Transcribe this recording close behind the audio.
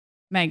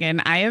Megan,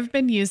 I have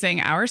been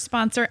using our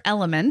sponsor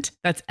Element,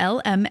 that's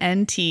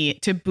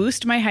LMNT, to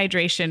boost my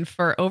hydration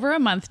for over a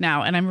month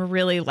now, and I'm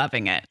really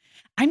loving it.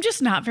 I'm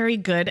just not very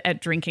good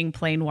at drinking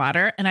plain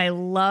water, and I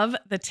love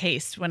the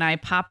taste when I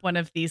pop one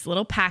of these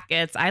little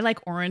packets. I like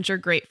orange or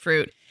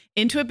grapefruit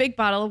into a big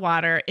bottle of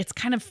water. It's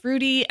kind of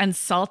fruity and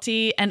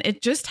salty, and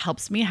it just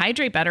helps me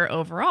hydrate better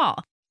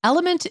overall.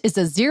 Element is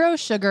a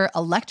zero-sugar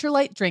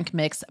electrolyte drink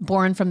mix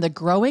born from the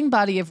growing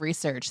body of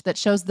research that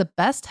shows the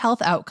best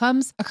health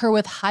outcomes occur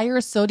with higher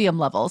sodium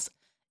levels.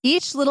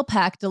 Each little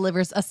pack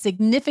delivers a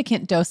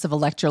significant dose of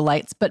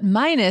electrolytes, but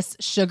minus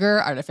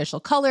sugar, artificial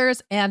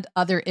colors, and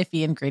other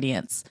iffy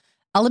ingredients.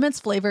 Element's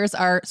flavors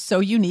are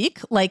so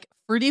unique, like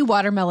fruity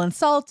watermelon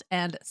salt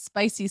and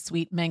spicy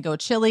sweet mango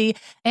chili.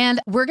 And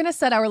we're going to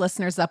set our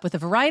listeners up with a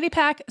variety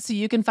pack so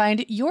you can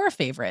find your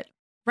favorite.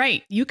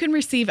 Right. You can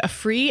receive a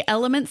free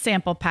Element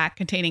sample pack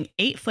containing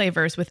 8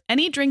 flavors with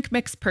any drink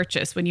mix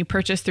purchase when you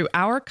purchase through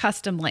our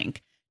custom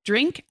link,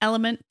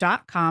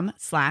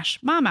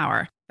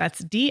 drinkelement.com/momhour.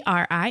 That's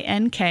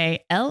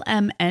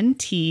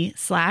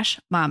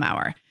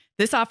DRINKLMNT/momhour.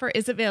 This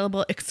is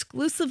available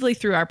exclusively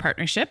through our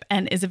partnership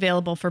and is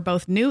available for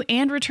both new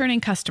and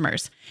returning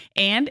customers.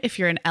 And if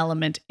you're an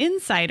Element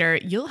insider,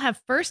 you'll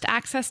have first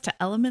access to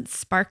Element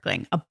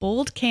Sparkling, a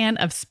bold can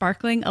of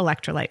sparkling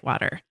electrolyte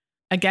water.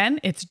 Again,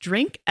 it's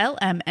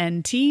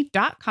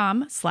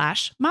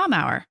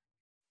drinklmnt.com/momhour.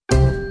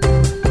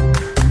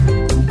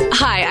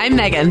 Hi, I'm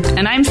Megan.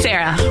 And I'm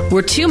Sarah.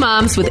 We're 2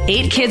 moms with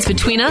 8 kids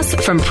between us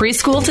from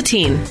preschool to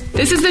teen.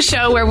 This is the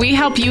show where we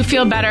help you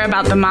feel better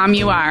about the mom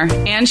you are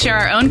and share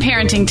our own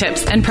parenting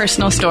tips and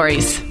personal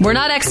stories. We're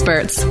not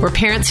experts. We're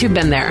parents who've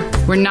been there.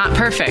 We're not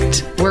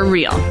perfect. We're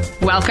real.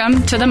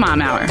 Welcome to the Mom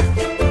Hour.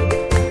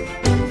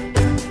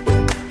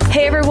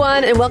 Hey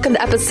everyone, and welcome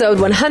to episode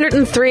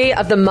 103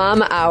 of the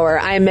Mom Hour.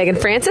 I am Megan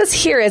Francis,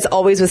 here as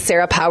always with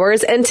Sarah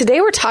Powers, and today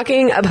we're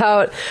talking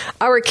about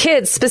our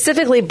kids,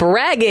 specifically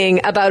bragging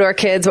about our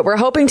kids, but we're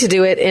hoping to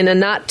do it in a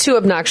not too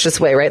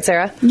obnoxious way, right,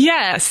 Sarah?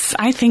 Yes,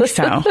 I think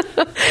so.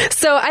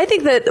 So I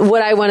think that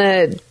what I want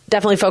to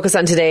definitely focus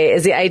on today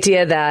is the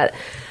idea that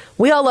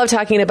we all love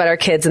talking about our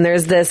kids, and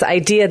there's this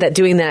idea that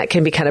doing that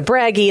can be kind of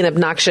braggy and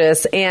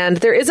obnoxious, and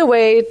there is a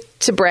way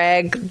to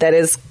brag that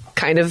is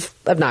kind of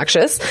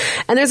obnoxious.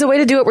 And there's a way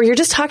to do it where you're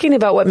just talking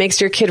about what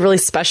makes your kid really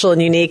special and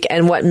unique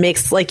and what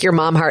makes like your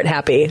mom heart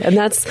happy. And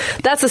that's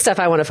the stuff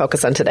I want to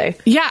focus on today.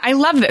 Yeah, I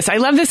love this. I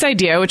love this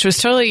idea, which was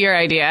totally your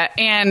idea.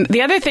 And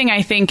the other thing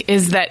I think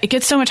is that it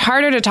gets so much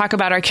harder to talk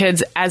about our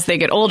kids as they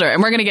get older.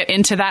 And we're going to get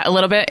into that a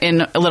little bit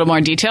in a little more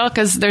detail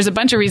because there's a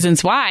bunch of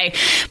reasons why.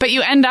 But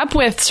you end up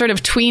with sort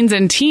of tweens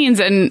and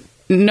teens and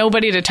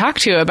nobody to talk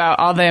to about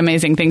all the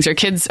amazing things your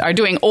kids are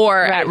doing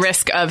or at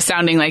risk of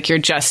sounding like you're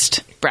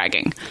just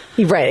bragging.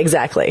 Right,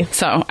 exactly.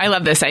 So I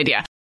love this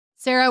idea.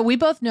 Sarah, we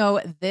both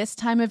know this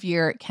time of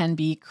year can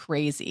be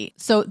crazy.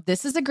 So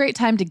this is a great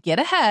time to get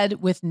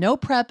ahead with no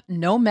prep,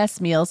 no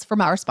mess meals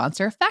from our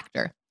sponsor,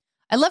 Factor.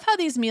 I love how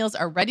these meals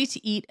are ready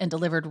to eat and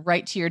delivered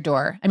right to your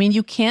door. I mean,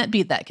 you can't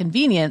beat that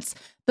convenience,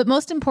 but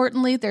most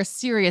importantly, they're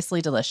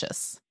seriously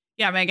delicious.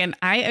 Yeah, Megan,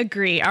 I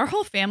agree. Our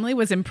whole family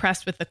was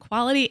impressed with the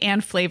quality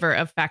and flavor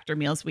of Factor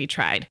meals we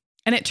tried.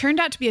 And it turned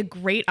out to be a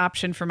great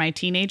option for my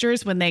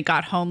teenagers when they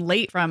got home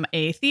late from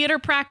a theater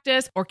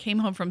practice or came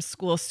home from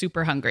school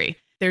super hungry.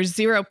 There's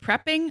zero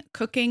prepping,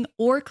 cooking,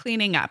 or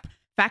cleaning up.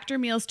 Factor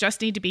meals just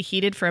need to be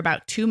heated for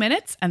about 2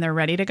 minutes and they're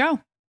ready to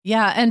go.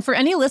 Yeah, and for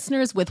any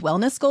listeners with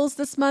wellness goals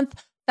this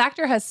month,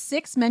 Factor has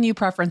 6 menu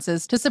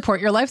preferences to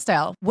support your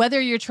lifestyle,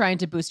 whether you're trying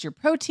to boost your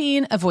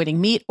protein,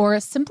 avoiding meat, or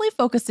simply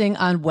focusing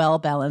on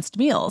well-balanced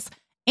meals.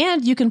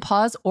 And you can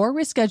pause or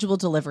reschedule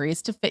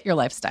deliveries to fit your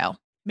lifestyle.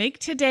 Make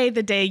today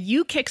the day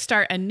you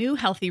kickstart a new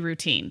healthy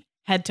routine.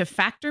 Head to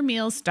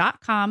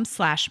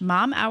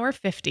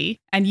factormeals.com/momhour50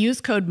 and use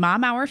code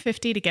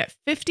momhour50 to get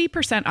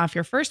 50% off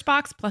your first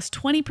box plus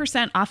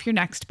 20% off your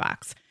next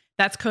box.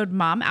 That's code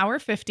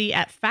momhour50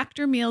 at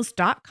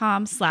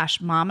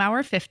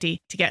factormeals.com/momhour50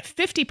 to get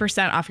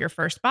 50% off your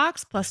first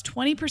box plus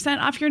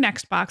 20% off your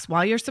next box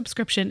while your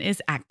subscription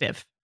is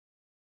active.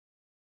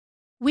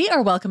 We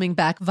are welcoming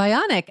back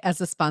Vionic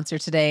as a sponsor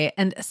today.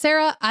 And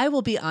Sarah, I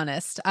will be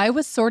honest, I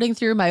was sorting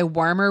through my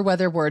warmer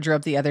weather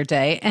wardrobe the other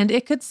day, and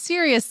it could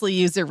seriously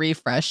use a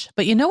refresh.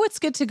 But you know what's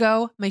good to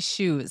go? My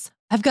shoes.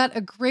 I've got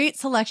a great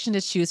selection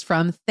to choose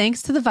from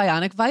thanks to the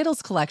Vionic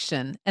Vitals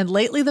collection. And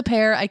lately, the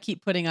pair I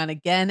keep putting on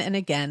again and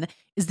again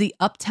is the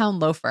Uptown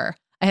Loafer.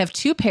 I have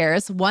 2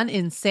 pairs, one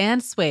in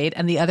sand suede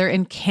and the other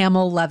in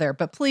camel leather.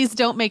 But please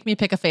don't make me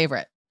pick a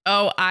favorite.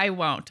 Oh, I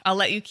won't. I'll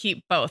let you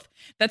keep both.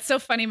 That's so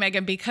funny,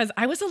 Megan, because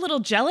I was a little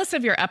jealous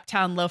of your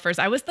Uptown loafers.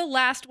 I was the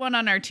last one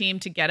on our team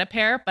to get a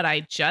pair, but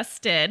I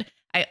just did.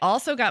 I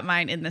also got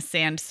mine in the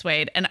sand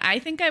suede, and I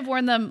think I've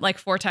worn them like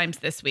 4 times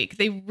this week.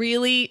 They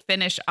really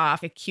finish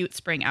off a cute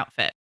spring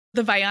outfit.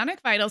 The Vionic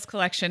Vitals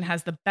collection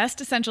has the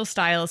best essential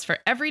styles for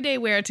everyday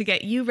wear to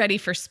get you ready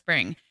for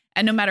spring.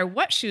 And no matter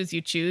what shoes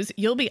you choose,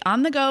 you'll be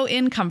on the go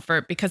in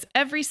comfort because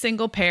every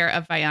single pair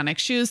of Vionic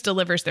shoes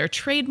delivers their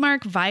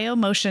trademark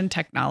VioMotion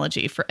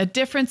technology for a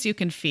difference you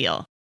can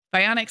feel.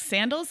 Vionic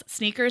sandals,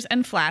 sneakers,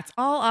 and flats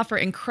all offer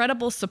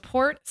incredible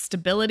support,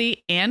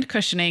 stability, and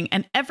cushioning,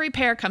 and every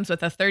pair comes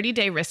with a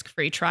 30-day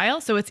risk-free trial,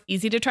 so it's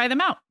easy to try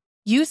them out.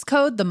 Use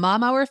code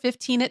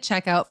TheMomHour15 at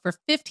checkout for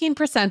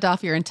 15%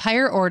 off your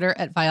entire order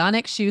at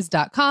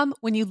VionicShoes.com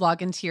when you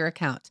log into your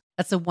account.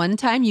 That's a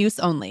one-time use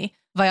only.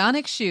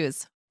 Vionic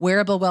Shoes,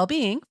 wearable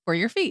well-being for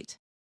your feet.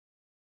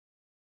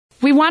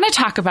 We want to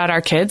talk about our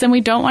kids and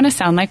we don't want to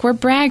sound like we're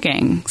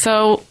bragging.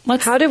 So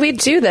how do we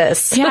do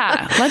this?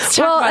 Yeah, let's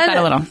talk about that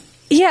a little.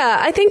 Yeah,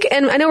 I think,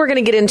 and I know we're going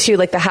to get into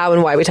like the how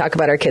and why we talk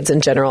about our kids in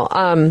general.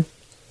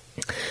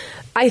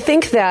 I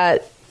think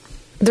that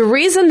the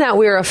reason that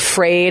we're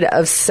afraid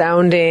of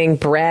sounding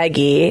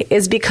braggy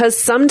is because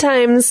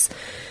sometimes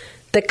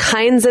the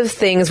kinds of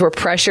things we're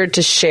pressured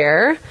to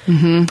share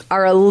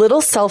are a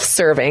little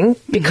self-serving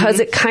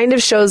because it kind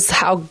of shows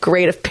how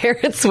great of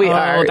parents we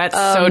are. Oh, that's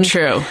so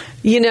true.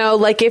 You know,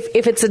 like if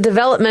it's a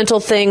developmental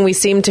thing, we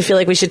seem to feel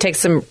like we should take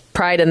some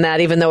pride in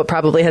that, even though it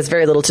probably has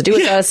very little to do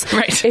with us.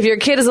 Right. If your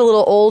kid is a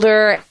little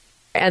older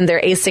and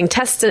they're acing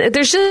tests, and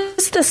there's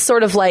just this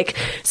sort of like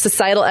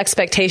societal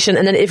expectation.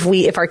 And then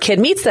if our kid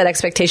meets that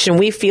expectation,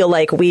 we feel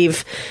like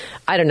we've,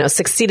 I don't know,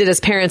 succeeded as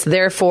parents,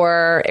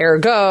 therefore,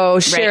 ergo,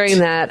 sharing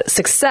that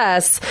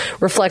success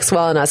reflects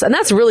well on us. And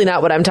that's really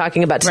not what I'm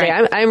talking about today.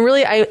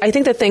 Right. I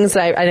think the things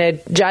that I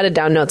jotted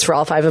down notes for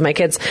all 5 of my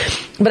kids,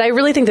 but I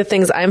really think the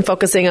things I'm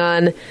focusing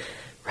on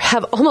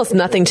have almost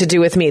nothing to do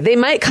with me. They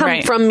might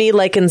come from me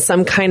like in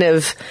some kind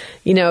of,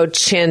 you know,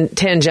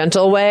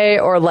 tangential way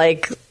or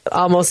like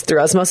almost through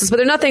osmosis, but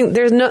they're not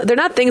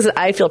things that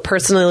I feel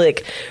personally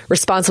like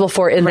responsible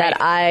for in that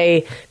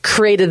I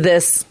created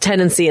this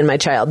tendency in my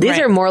child. These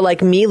are more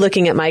like me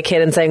looking at my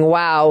kid and saying,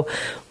 wow,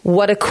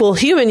 what a cool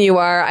human you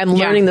are. I'm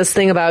learning this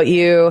thing about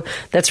you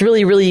that's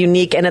really, really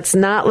unique. And it's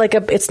not like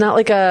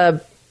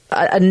a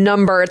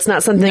number. It's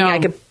not something I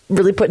could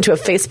really put into a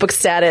Facebook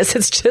status.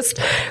 It's just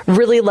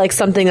really like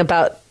something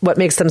about what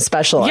makes them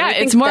special. Yeah,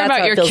 it's more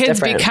about your kids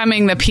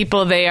becoming the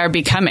people they are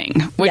becoming,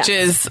 which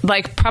is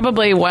like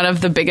probably one of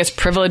the biggest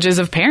privileges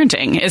of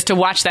parenting is to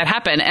watch that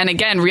happen. And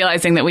again,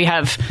 realizing that we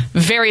have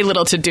very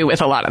little to do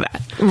with a lot of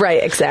that.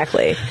 Right,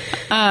 exactly.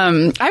 I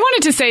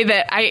wanted to say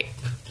that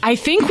I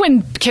think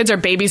when kids are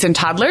babies and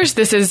toddlers,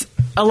 this is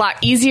a lot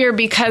easier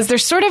because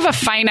there's sort of a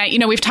finite, you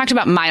know, we've talked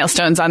about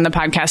milestones on the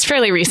podcast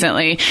fairly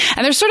recently,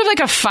 and there's sort of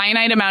like a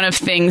finite amount of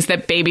things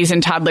that babies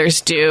and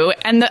toddlers do.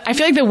 And I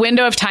feel like the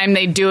window of time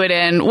they do it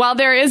in, while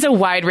there is a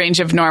wide range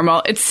of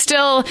normal, it's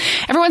still,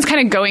 everyone's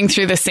kind of going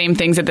through the same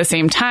things at the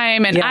same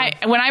time. And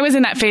when I was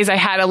in that phase, I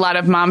had a lot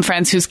of mom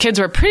friends whose kids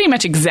were pretty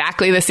much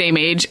exactly the same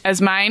age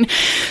as mine.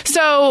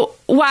 So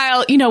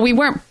while, you know, we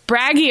weren't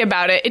braggy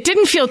about it, it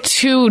didn't feel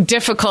too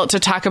difficult to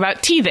talk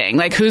about teething,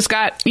 like who's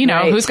got, you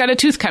know, who's got a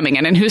tooth coming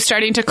in and who's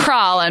starting to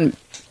crawl. And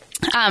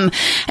I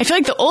feel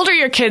like the older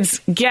your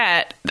kids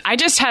get, I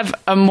just have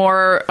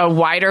a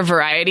wider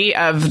variety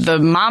of the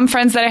mom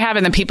friends that I have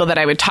and the people that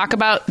I would talk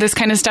about this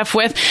kind of stuff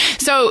with.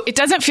 So it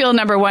doesn't feel,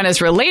 number one, as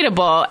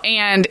relatable,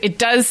 and it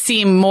does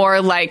seem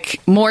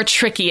more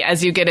tricky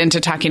as you get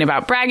into talking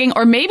about bragging,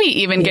 or maybe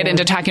even get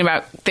into talking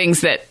about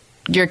things that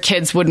your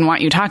kids wouldn't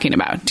want you talking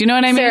about. Do you know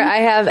what I mean?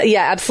 Sarah,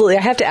 absolutely.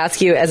 I have to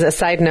ask you as a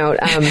side note,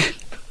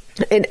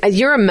 and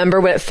you remember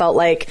what it felt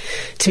like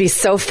to be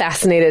so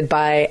fascinated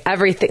by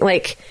everything,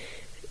 like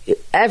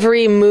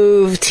every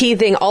move,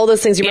 teething, all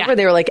those things. You remember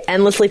they were like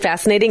endlessly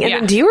fascinating. And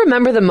then do you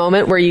remember the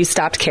moment where you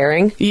stopped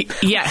caring?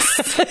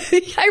 Yes.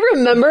 I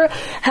remember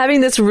having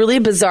this really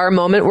bizarre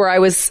moment where I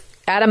was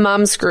at a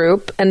mom's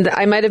group, and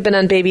I might have been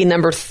on baby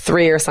number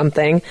 3 or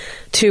something,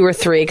 2 or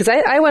 3, because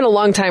I went a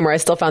long time where I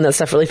still found that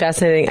stuff really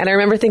fascinating. And I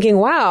remember thinking,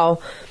 wow,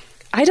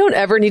 I don't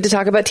ever need to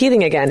talk about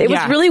teething again. It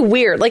was really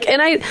weird. Like,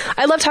 and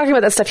I love talking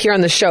about that stuff here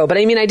on the show, but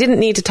I mean, I didn't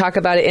need to talk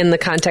about it in the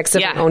context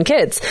of my own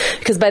kids,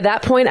 because by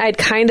that point I'd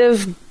kind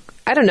of,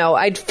 I don't know,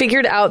 I'd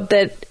figured out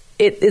that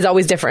it is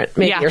always different,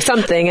 maybe, or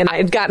something, and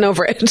I'd gotten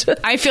over it.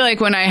 I feel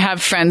like when I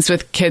have friends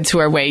with kids who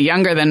are way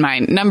younger than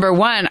mine, number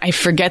one, I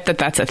forget that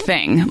that's a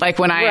thing. Like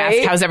when I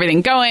ask, how's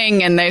everything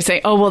going? And they say,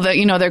 oh, well,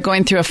 they're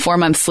going through a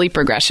 4-month sleep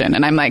regression.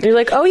 And I'm like, you're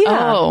like, oh, yeah.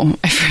 Oh,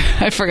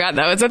 I forgot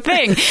that was a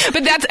thing.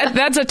 But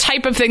that's a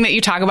type of thing that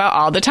you talk about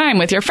all the time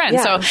with your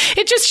friends. So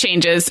it just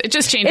changes. It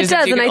just changes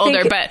as you get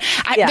older. But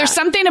there's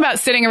something about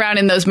sitting around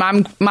in those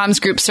moms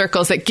group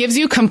circles that gives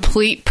you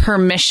complete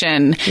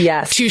permission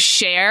to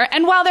share.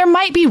 And while there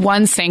might be one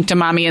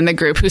sanctimommy in the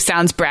group who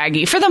sounds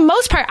braggy, for the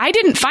most part, I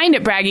didn't find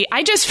it braggy.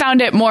 I just found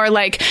it more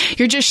like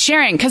you're just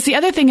sharing. Because the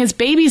other thing is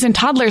babies and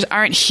toddlers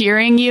aren't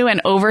hearing you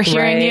and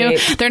overhearing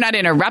you. They're not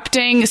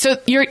interrupting. So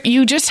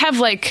you just have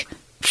like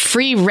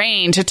free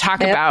reign to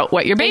talk about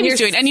what your baby's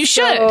doing. And you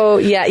should.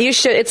 Yeah, you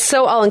should. It's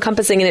so all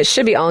encompassing, and it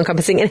should be all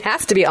encompassing. It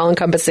has to be all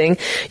encompassing.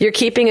 You're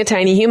keeping a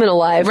tiny human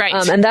alive. Right.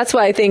 And that's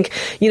why I think,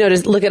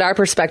 to look at our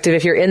perspective,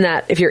 if you're in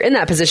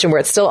that position where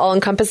it's still all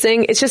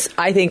encompassing, it's just,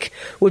 I think,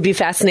 would be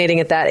fascinating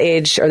at that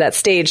age or that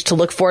stage to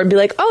look forward and be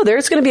like, oh,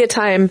 there's going to be a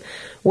time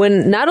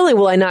when not only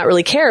will I not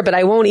really care, but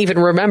I won't even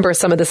remember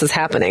some of this is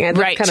happening. It's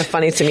kind of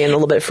funny to me and a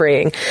little bit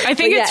freeing. I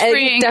think it's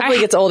freeing. It definitely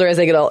gets older as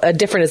they get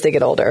different as they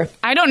get older.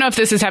 I don't know if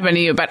this has happened to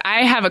you, but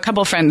I have a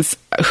couple friends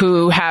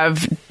who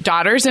have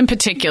daughters in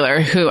particular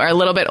who are a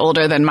little bit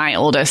older than my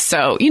oldest.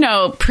 So,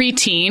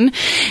 preteen,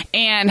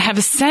 and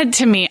have said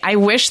to me, I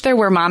wish there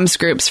were moms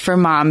groups for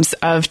moms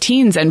of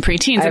teens and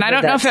preteens. And I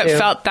don't know if it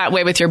felt that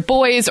way with your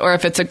boys or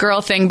if it's a girl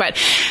thing, but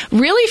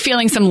really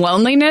feeling some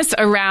loneliness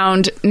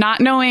around not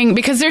knowing,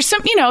 because there's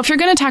some, if you're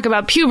going to talk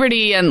about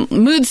puberty and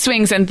mood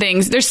swings and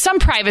things, there's some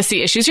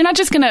privacy issues. You're not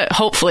just going to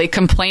hopefully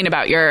complain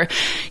about your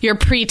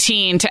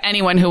preteen to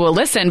anyone who will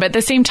listen, but at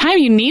the same time,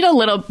 you need a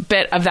little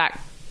bit of that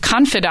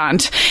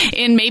confidant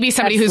in maybe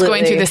somebody who's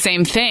going through the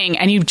same thing,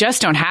 and you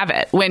just don't have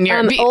it when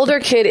you're older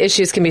kid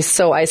issues can be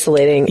so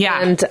isolating.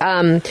 Yeah.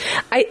 And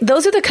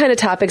those are the kind of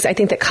topics I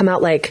think that come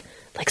out like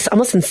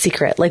almost in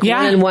secret,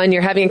 one-on-one,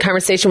 you're having a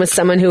conversation with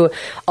someone who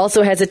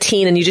also has a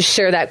teen, and you just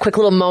share that quick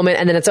little moment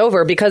and then it's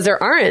over, because they're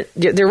right,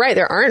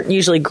 there aren't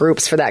usually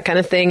groups for that kind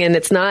of thing, and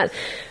it's not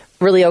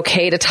really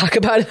okay to talk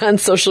about it on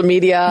social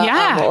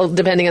media,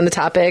 depending on the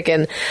topic.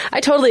 And I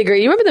totally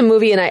agree. You remember the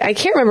movie, and I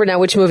can't remember now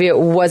which movie it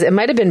was. It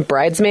might have been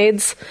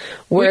Bridesmaids.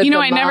 Where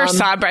I never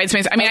saw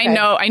Bridesmaids. I mean, okay.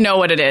 I know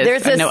what it is.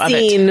 There's a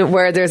scene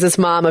where there's this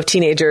mom of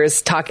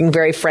teenagers talking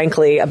very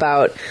frankly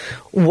about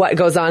what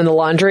goes on in the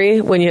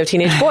laundry when you have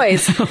teenage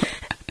boys.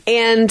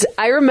 And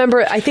I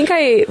remember,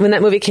 when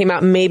that movie came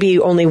out, maybe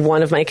only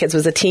one of my kids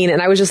was a teen,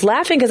 and I was just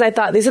laughing because I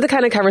thought these are the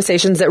kind of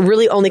conversations that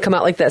really only come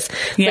out like this.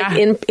 Yeah.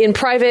 Like in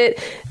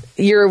private,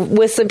 you're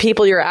with some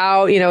people, you're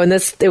out, and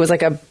it was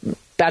like a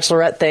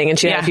bachelorette thing, and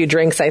she had a few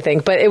drinks, I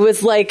think, but it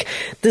was like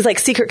there's like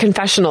secret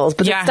confessionals,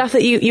 but the stuff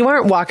that you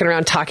aren't walking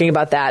around talking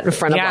about that in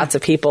front of lots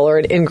of people or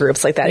in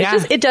groups like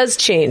that. It does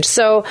change.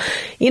 So,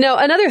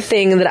 another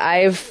thing that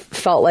I've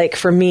felt like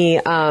for me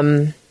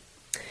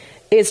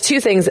is two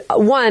things.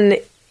 One,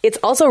 it's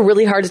also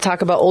really hard to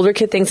talk about older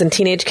kid things and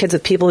teenage kids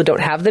with people who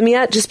don't have them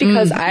yet, just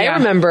because I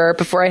remember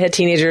before I had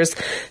teenagers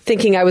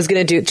thinking I was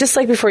going to do, just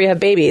like before you have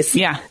babies,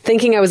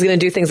 thinking I was going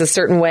to do things a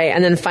certain way,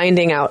 and then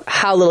finding out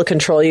how little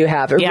control you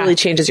have. It really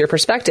changes your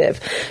perspective.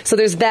 So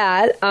there's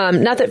that.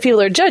 Not that people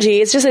are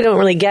judgy, it's just I don't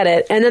really get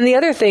it. And then the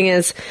other thing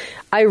is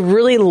I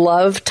really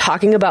love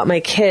talking about my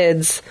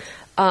kids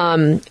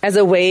as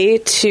a way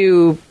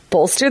to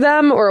bolster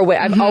them, or a way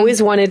I've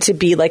always wanted to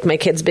be like my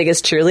kid's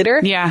biggest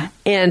cheerleader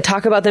and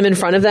talk about them in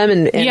front of them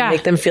and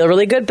make them feel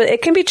really good. But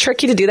it can be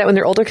tricky to do that when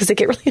they're older because they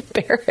get really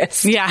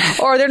embarrassed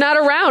or they're not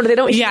around. They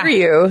don't hear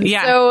you.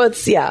 So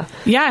it's,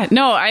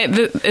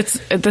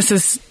 this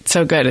is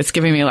so good. It's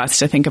giving me lots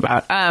to think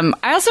about.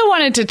 I also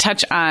wanted to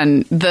touch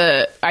on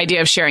the idea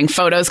of sharing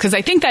photos, because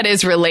I think that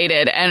is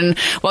related. And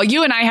while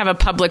you and I have a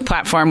public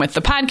platform with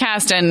the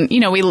podcast, and,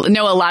 we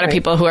know a lot of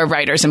people who are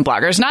writers and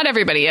bloggers, not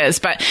everybody is,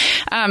 but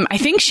I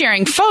think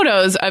sharing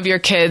photos of your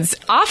kids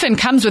often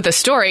comes with a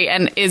story,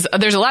 and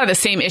there's a lot of the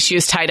same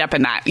issues tied up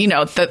in that.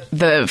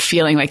 The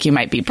feeling like you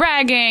might be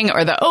bragging,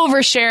 or the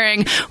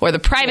oversharing, or the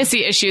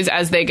privacy issues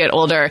as they get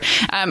older.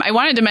 I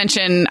wanted to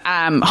mention,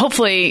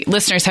 hopefully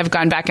listeners have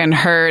gone back and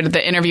heard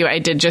the interview I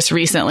did just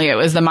recently. It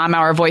was the Mom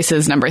Hour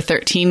Voices number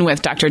 13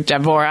 with Dr.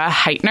 Devorah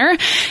Heitner,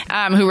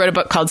 who wrote a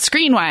book called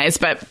Screenwise.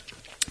 But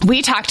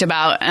we talked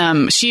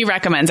about, she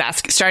recommends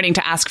starting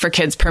to ask for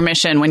kids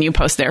permission when you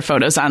post their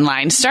photos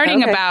online.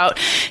 About,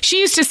 she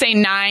used to say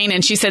 9,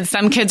 and she said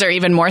some kids are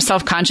even more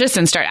self-conscious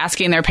and start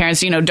asking their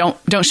parents,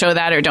 don't show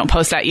that or don't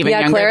post that even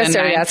younger Clara than 9.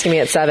 started asking me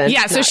at 7.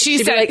 Yeah, so she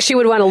said like, she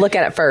would want to look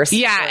at it first.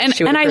 Yeah,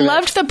 and I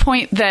loved the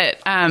point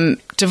that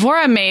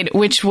Devorah made,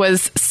 which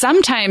was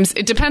sometimes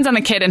it depends on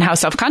the kid and how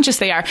self-conscious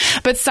they are,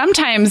 but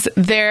sometimes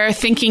they're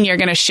thinking you're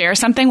going to share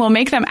something will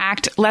make them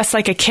act less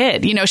like a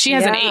kid. She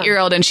has an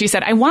 8-year-old, and she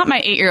said, I want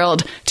my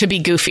 8-year-old to be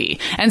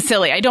goofy and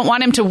silly. I don't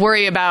want him to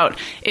worry about,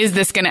 is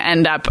this going to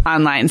end up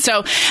online?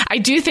 So I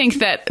do think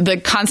that the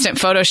constant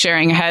photo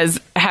sharing has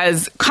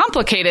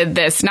complicated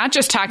this, not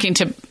just talking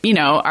to,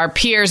 our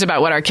peers about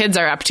what our kids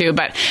are up to,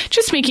 but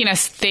just making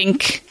us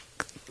think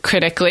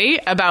critically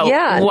about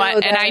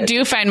and I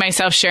do find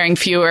myself sharing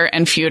fewer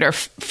and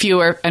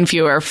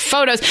fewer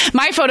photos.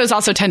 My photos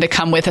also tend to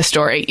come with a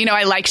story.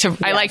 I like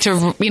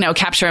to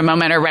capture a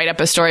moment or write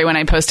up a story when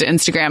I post to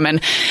Instagram.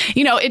 And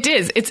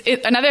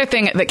it's another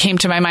thing that came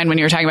to my mind when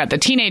you were talking about the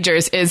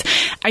teenagers is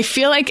I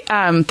feel like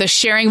the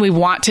sharing we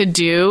want to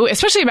do,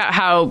 especially about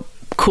how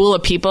cool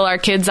of people our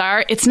kids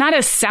are, it's not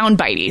as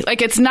soundbitey.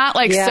 Like, it's not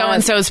like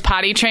so-and-so's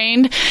potty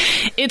trained.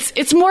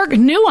 It's more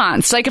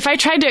nuanced. Like, if I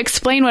tried to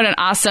explain what an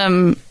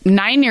awesome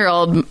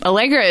 9-year-old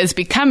Allegra is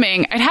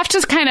becoming, I'd have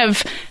to kind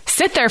of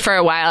sit there for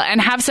a while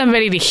and have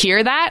somebody to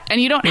hear that. And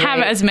you don't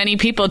have as many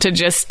people to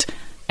just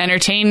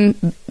entertain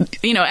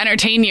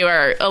you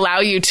or allow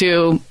you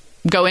to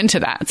go into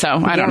that. So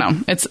I don't know.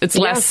 It's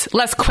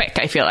less quick,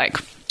 I feel like.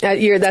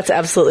 That's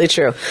absolutely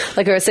true.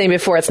 Like I was saying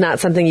before, it's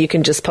not something you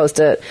can just post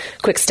a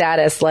quick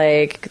status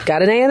like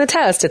got an A in the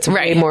test. It's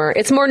way more.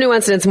 It's more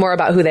nuanced, and it's more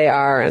about who they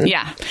are. And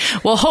yeah.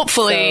 Well,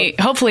 hopefully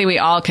we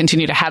all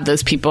continue to have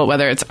those people,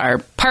 whether it's our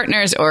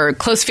partners or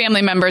close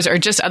family members or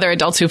just other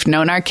adults who've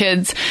known our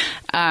kids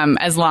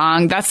as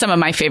long. That's some of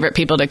my favorite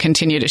people to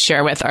continue to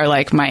share with are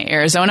like my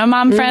Arizona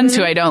mom friends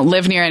who I don't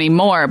live near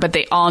anymore, but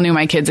they all knew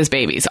my kids as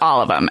babies,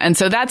 all of them. And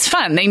so that's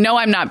fun. They know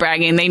I'm not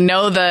bragging. They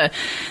know the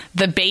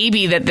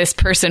baby that this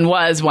person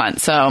was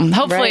once. So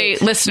hopefully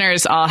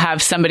listeners all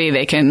have somebody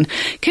they can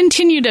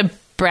continue to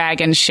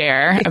brag and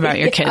share about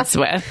your kids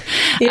with.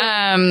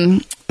 Yeah.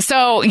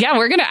 So, yeah,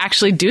 we're going to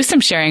actually do some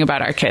sharing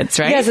about our kids,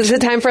 right? Yes. Is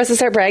it time for us to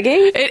start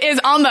bragging? It is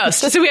almost.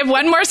 So we have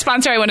one more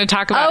sponsor I want to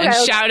talk about and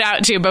shout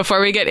out to before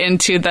we get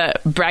into the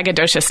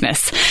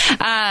braggadociousness.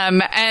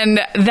 And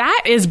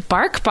that is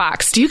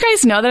BarkBox. Do you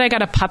guys know that I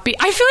got a puppy?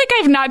 I feel like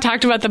I've not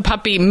talked about the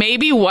puppy,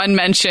 maybe one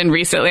mention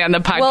recently on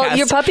the podcast. Well,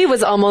 your puppy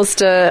was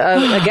almost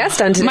a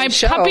guest on today's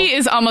show. My puppy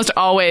is almost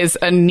always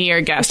a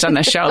near guest on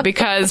the show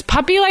because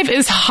puppy life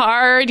is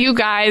hard, you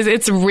guys.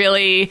 It's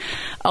really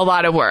a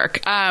lot of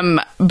work.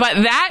 But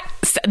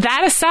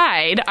that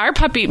aside,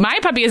 my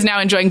puppy is now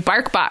enjoying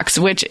BarkBox,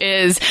 which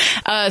is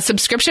a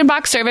subscription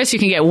box service. You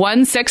can get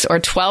 1, 6, or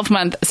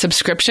 12-month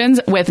subscriptions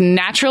with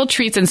natural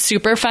treats and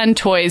super fun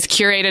toys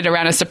curated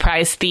around a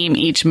surprise theme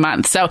each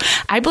month. So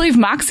I believe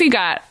Moxie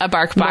got a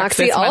BarkBox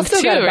this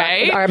month too,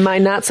 right? My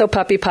not so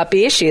puppy.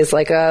 She is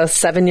like a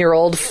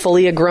 7-year-old,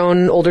 fully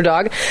grown older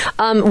dog.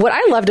 What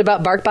I loved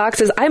about BarkBox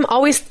is I'm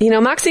always,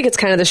 Moxie gets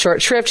kind of the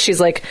short shrift. She's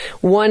like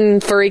one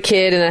furry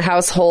kid in a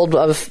household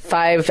of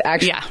 5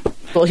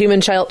 actual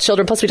human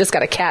children. Plus, we just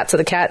got a cat, so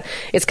the cat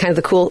is kind of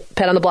the cool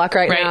pet on the block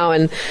right now.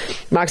 And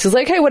Mox is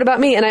like, "Hey, what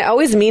about me?" And I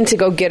always mean to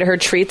go get her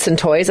treats and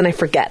toys, and I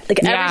forget.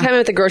 Like every time I'm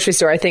at the grocery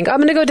store, I think I'm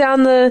going to go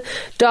down the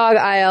dog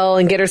aisle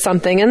and get her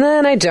something, and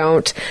then I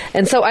don't.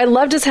 And so I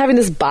love just having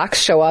this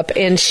box show up.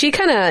 And she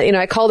kind of,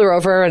 I called her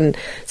over and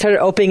started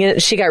opening it.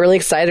 And she got really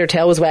excited. Her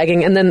tail was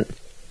wagging, and then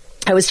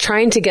I was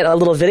trying to get a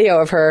little video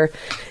of her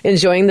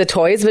enjoying the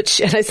toys,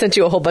 and I sent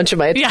you a whole bunch of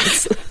my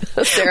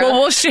Sarah.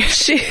 Well, we'll share.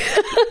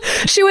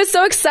 She was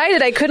so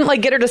excited. I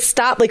couldn't get her to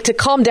stop, to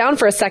calm down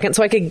for a second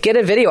so I could get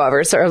a video of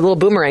her, a little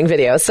boomerang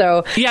video.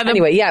 So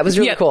it was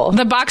really cool.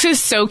 The box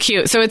is so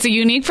cute. So it's a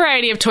unique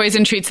variety of toys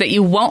and treats that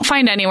you won't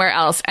find anywhere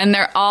else. And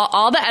they're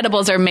all the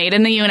edibles are made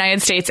in the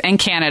United States and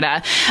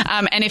Canada.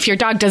 And if your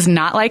dog does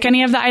not like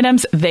any of the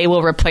items, they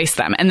will replace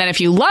them. And then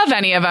if you love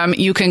any of them,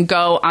 you can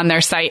go on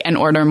their site and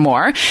order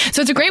more.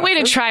 So it's a great way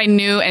to try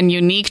new and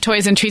unique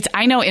toys and treats.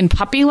 I know in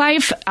puppy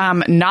life,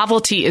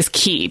 novelty is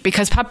key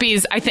because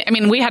puppies,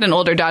 we had an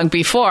older dog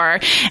before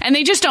and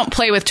they just don't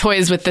play with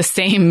toys with the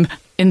same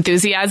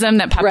enthusiasm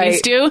that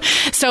puppies do.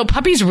 So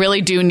puppies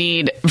really do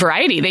need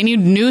variety. They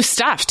need new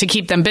stuff to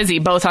keep them busy,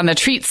 both on the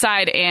treat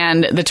side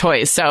and the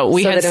toys. So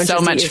we had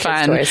so much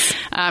fun.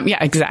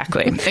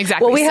 Exactly.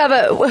 Well, we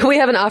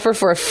have an offer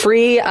for a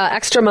free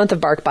extra month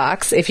of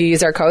BarkBox if you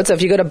use our code. So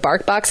if you go to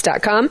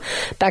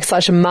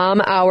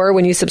barkbox.com/momhour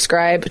when you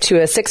subscribe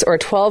to a 6 or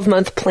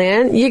 12-month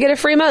plan, you get a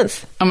free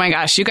month. Oh my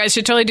gosh, you guys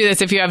should totally do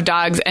this if you have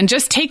dogs and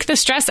just take the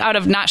stress out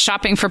of not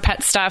shopping for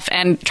pet stuff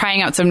and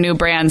trying out some new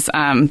brands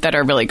that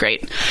are really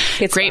great.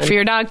 It's great fun. For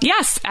your dog.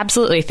 Yes,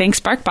 absolutely. Thanks,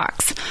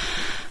 BarkBox.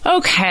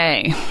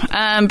 Okay.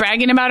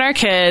 Bragging about our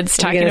kids,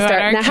 talking about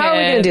our kids. Now, how are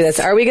we going to do this?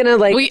 Are we going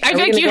to I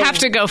think you have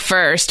to go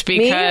first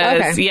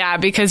because,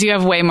 because you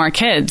have way more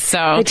kids. So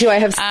I do. I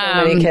have so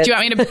many kids. Do you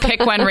want me to pick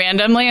one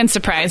randomly and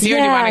surprise you, or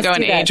do you want to go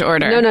in age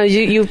order? No,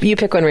 you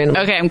pick one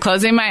randomly. Okay, I'm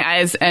closing my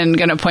eyes and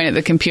going to point at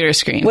the computer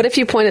screen. What if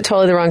you point at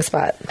totally the wrong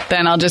spot?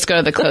 Then I'll just go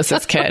to the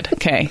closest kid.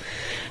 Okay.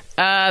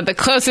 The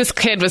closest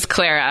kid was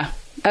Clara.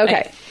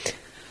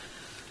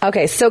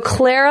 Okay, so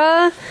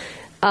Clara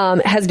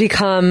has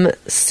become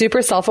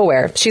super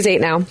self-aware. She's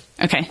 8 now.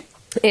 Okay.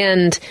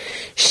 And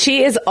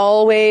she is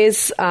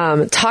always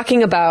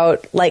talking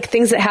about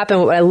things that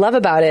happen. What I love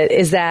about it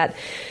is that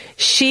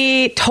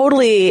she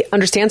totally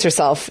understands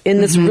herself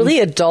in this really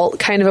adult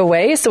kind of a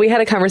way. So we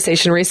had a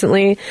conversation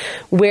recently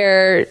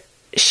where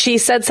she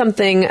said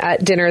something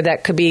at dinner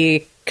that could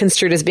be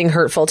construed as being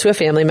hurtful to a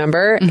family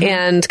member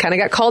and kind of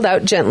got called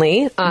out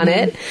gently on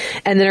it.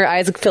 And then her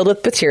eyes filled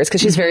with tears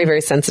because she's very,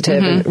 very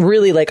sensitive and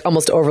really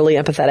almost overly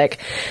empathetic.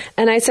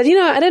 And I said,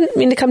 I didn't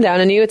mean to come down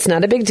on you. It's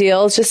not a big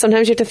deal. It's just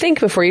sometimes you have to think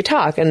before you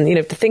talk. And you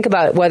have to think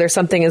about whether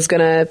something is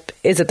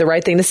it the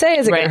right thing to say?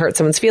 Is it going to hurt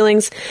someone's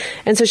feelings?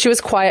 And so she was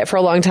quiet for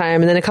a long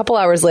time. And then a couple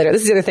hours later,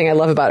 this is the other thing I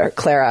love about her,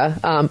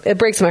 Clara. It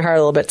breaks my heart a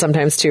little bit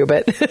sometimes too,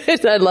 but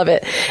I love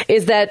it,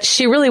 is that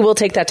she really will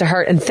take that to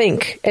heart and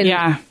think.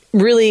 And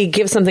really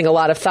give something a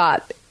lot of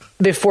thought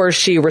before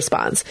she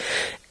responds.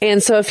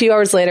 And so a few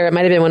hours later, it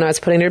might have been when I was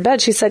putting her to bed,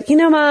 she said,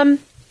 Mom,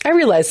 I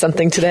realized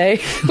something today.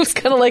 It was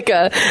kind of like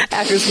a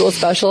after school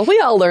special.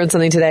 We all learned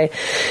something today.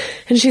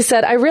 And she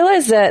said, I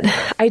realized that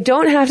I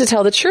don't have to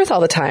tell the truth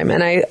all the time.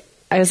 And I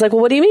I was like,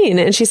 well, what do you mean?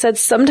 And she said,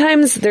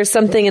 sometimes there's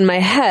something in my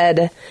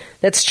head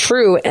that's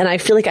true, and I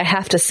feel like I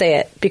have to say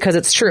it because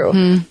it's true.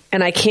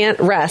 And I can't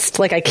rest.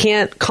 Like, I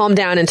can't calm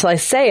down until I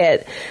say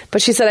it.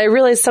 But she said, I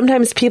realize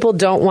sometimes people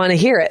don't want to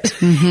hear it.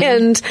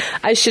 And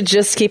I should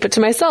just keep it to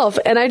myself.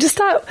 And I just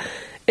thought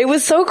it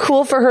was so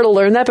cool for her to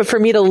learn that, but for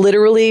me to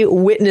literally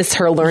witness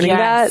her learning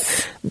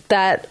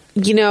that,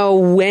 you know,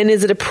 when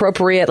is it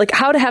appropriate? Like,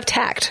 how to have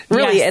tact,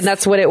 really. And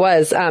that's what it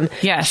was.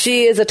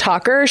 She is a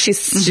talker. She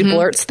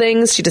blurts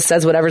things. She just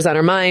says whatever's on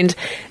her mind.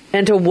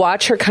 And to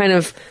watch her kind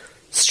of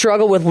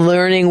struggle with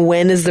learning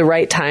when is the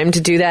right time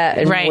to do that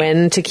and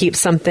when to keep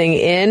something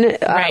in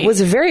was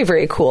very,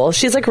 very cool.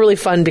 She's like really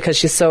fun because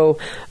she's so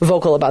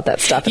vocal about that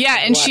stuff. Yeah.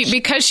 And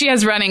because she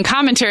has running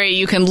commentary,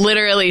 you can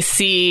literally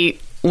see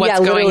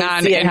what's going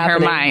on in her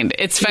mind.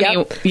 It's funny.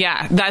 Yep.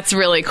 Yeah, that's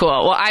really cool.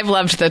 Well, I've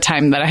loved the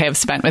time that I have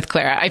spent with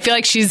Clara. I feel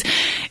like she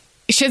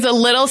has a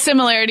little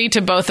similarity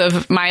to both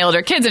of my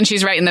older kids, and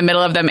she's right in the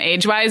middle of them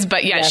age-wise,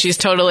 but she's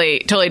totally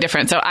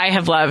different. So I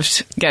have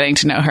loved getting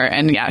to know her,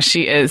 and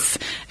she is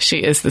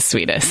the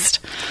sweetest.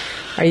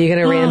 Are you going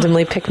to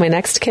randomly pick my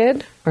next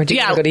kid, or do you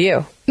want to go to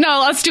you?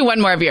 No, let's do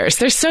one more of yours.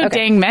 There's so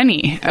dang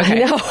many.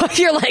 Okay. I know.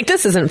 You're like,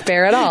 this isn't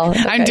fair at all.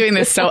 Okay. I'm doing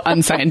this so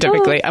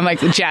unscientifically. I'm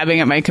like jabbing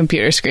at my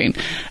computer screen.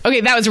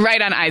 Okay, that was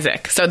right on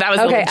Isaac. So that was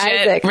a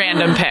legit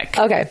random pick.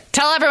 Okay.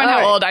 Tell everyone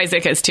how old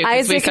Isaac is, too.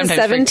 Isaac is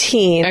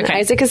 17.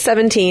 Isaac is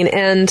 17,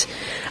 and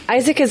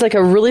Isaac is like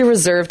a really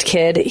reserved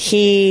kid.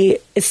 He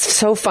is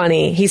so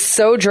funny. He's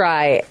so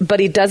dry, but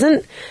he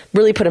doesn't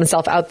really put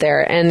himself out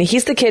there. And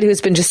he's the kid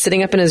who's been just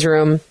sitting up in his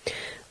room,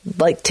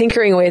 like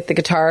tinkering away at the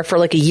guitar for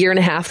like a year and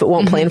a half, but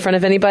won't play in front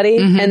of anybody.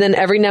 And then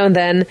every now and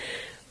then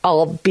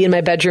I'll be in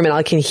my bedroom and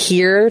I can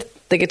hear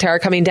the guitar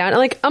coming down. I'm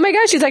like, oh my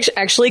gosh, he's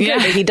actually good.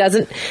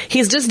 But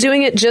he's just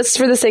doing it just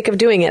for the sake of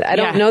doing it. I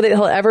don't know that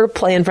he'll ever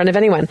play in front of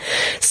anyone.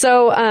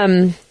 So,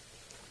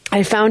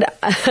 I found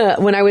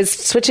when I was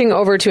switching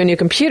over to a new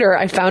computer,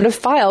 I found a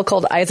file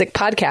called Isaac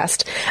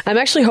Podcast. I'm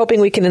actually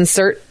hoping we can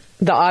insert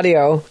the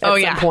audio at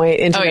some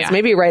point into this.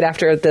 Maybe right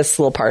after this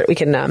little part, we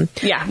can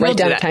write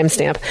down a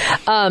timestamp.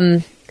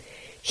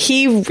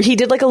 He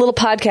did like a little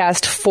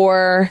podcast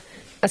for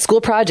a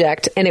school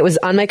project, and it was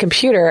on my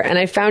computer, and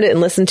I found it and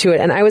listened to it,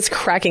 and I was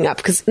cracking up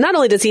because not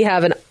only does he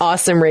have an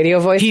awesome radio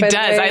voice, he does.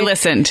 I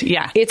listened.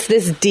 Yeah, it's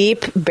this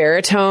deep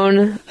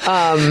baritone.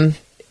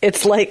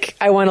 It's like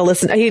I want to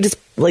listen. I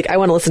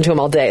want to listen to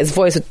him all day. His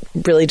voice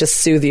would really just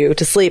soothe you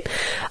to sleep.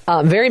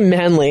 Very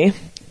manly,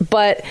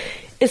 but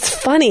it's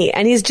funny,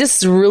 and he's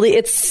just really,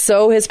 it's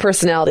so his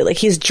personality. Like,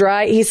 he's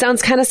dry. He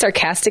sounds kind of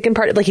sarcastic in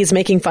part, like he's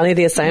making fun of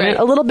the assignment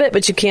a little bit,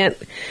 but you can't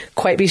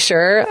quite be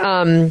sure.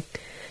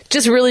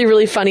 Just really,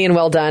 really funny and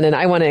well done, and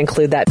I want to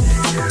include that.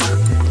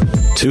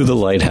 To the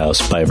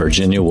Lighthouse by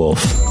Virginia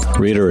Woolf.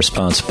 Reader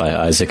response by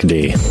Isaac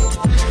D.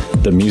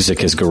 The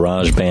music is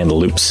garage band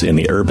loops in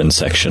the urban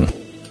section.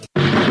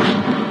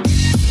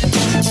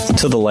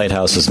 To the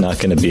Lighthouse is not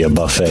going to be a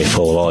buffet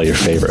full of all your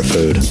favorite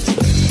food.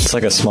 It's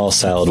like a small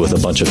salad with a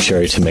bunch of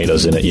cherry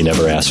tomatoes in it you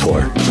never asked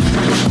for.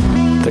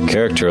 The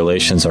character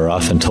relations are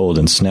often told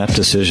in snap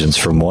decisions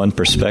from one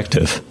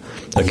perspective.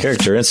 A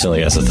character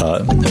instantly has a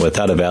thought, and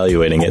without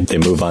evaluating it, they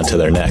move on to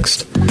their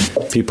next.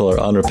 People are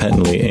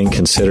unrepentantly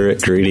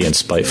inconsiderate, greedy, and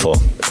spiteful.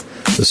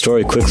 The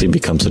story quickly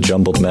becomes a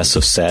jumbled mess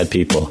of sad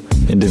people,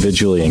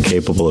 individually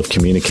incapable of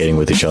communicating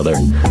with each other.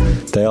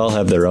 They all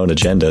have their own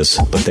agendas,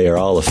 but they are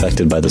all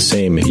affected by the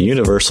same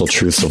universal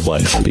truths of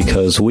life.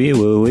 Because wee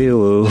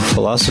woo,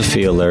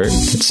 philosophy alert,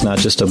 it's not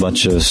just a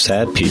bunch of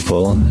sad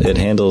people. It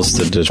handles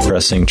the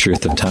depressing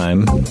truth of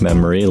time,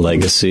 memory,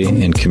 legacy,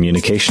 and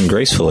communication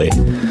gracefully,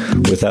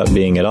 without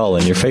being at all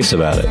in your face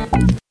about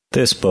it.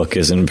 This book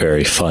isn't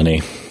very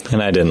funny,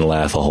 and I didn't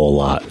laugh a whole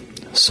lot.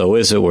 So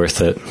is it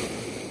worth it?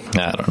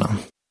 I don't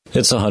know.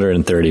 It's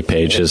 130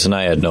 pages, and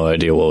I had no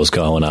idea what was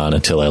going on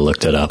until I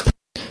looked it up.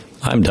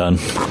 I'm done.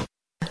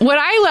 What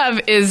I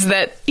love is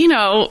that,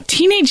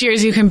 teenage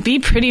years, you can be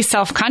pretty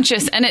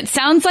self-conscious, and it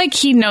sounds like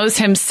he knows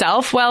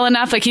himself well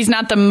enough. Like, he's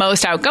not the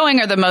most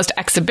outgoing or the most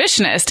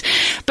exhibitionist,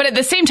 but at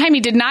the same time,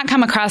 he did not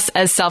come across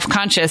as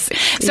self-conscious.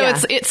 So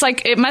it's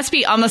like, it must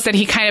be almost that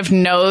he kind of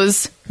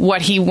knows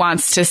what he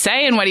wants to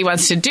say and what he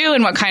wants to do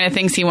and what kind of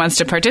things he wants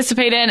to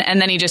participate in,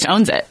 and then he just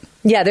owns it.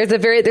 Yeah,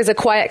 there's a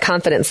quiet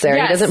confidence there.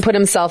 Yes. He doesn't put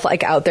himself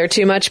out there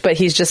too much, but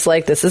he's just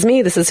like, this is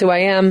me, this is who I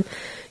am.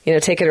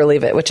 Take it or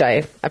leave it, which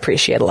I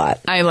appreciate a lot.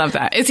 I love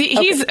that.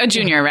 He's a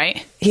junior,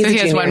 right? He's he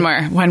has one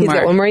more. He's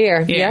got one more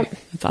year. Yeah. Yep.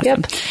 That's awesome.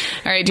 Yep.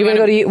 All right. Do you want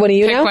to go to one of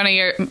you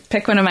now?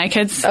 Pick one of my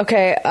kids.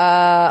 Okay.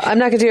 I'm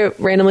not going to do it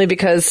randomly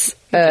because...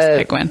 Just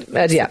pick one.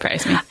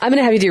 Surprise me. I'm going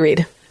to have you do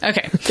Reed.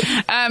 Okay.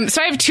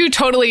 So I have two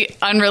totally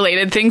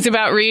unrelated things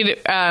about Reed.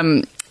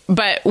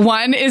 But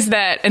one is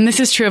that, and this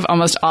is true of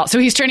almost all, so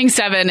he's turning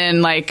 7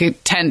 in 10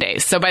 10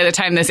 days. So by the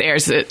time this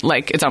airs,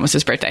 it's almost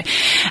his birthday.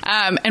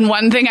 And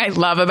one thing I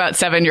love about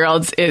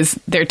 7-year-olds is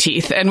their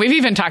teeth. And we've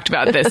even talked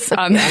about this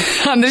on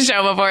the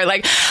show before.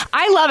 Like,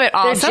 I love it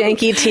all. They're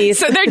janky teeth.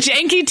 So they're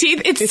janky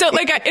teeth. It's so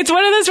like, it's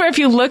one of those where if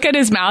you look at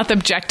his mouth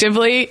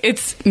objectively,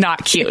 it's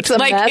not cute.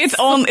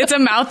 It's a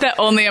mouth that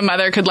only a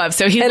mother could love.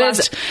 So he's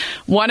lost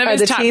one of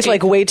his top teeth.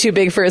 Like way too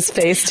big for his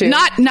face too?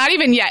 Not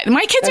even yet.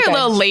 My kids are a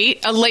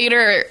little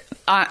later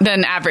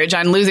than average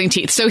on losing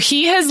teeth. So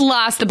he has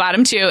lost the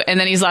bottom 2, and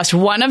then he's lost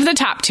one of the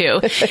top 2.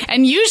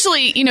 And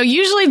usually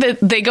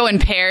they go in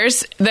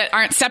pairs that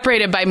aren't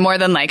separated by more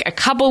than like a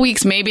couple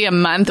weeks, maybe a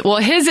month. Well,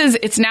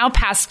 it's now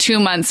past 2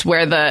 months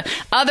where the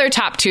other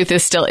top tooth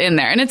is still in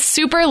there, and it's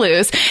super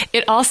loose.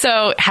 It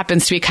also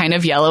happens to be kind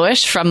of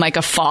yellowish from like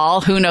a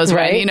fall. Who knows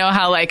when? You know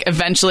how like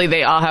eventually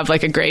they all have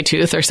like a gray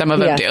tooth, or some of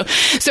them do.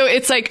 So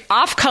it's like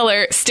off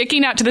color,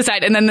 sticking out to the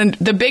side, and then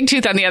the big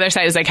tooth on the other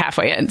side is like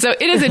halfway in. So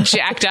it is a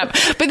jacked up.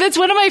 But that's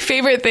one of my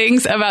favorite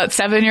things about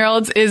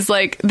 7-year-olds is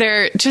like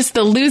they're just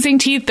the losing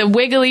teeth, the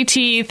wiggly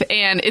teeth,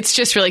 and it's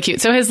just really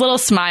cute. So his little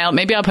smile,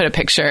 maybe I'll put a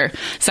picture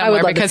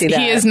somewhere because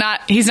he's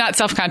not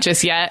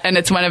self-conscious yet, and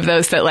it's one of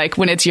those that like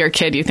when it's your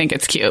kid, you think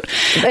it's cute.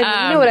 And you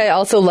know what I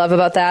also love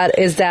about that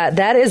is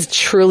that is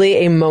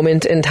truly a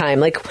moment in time.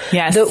 Like,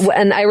 yes.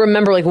 And I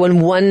remember like when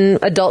one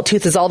adult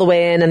tooth is all the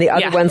way in and the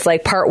other one's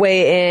like part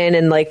way in,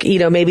 and like,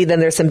 maybe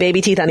then there's some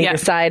baby teeth on either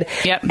side.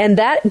 Yep. And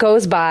that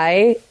goes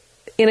by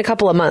in a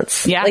couple of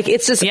months. Yeah. Like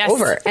it's just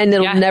over and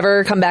it'll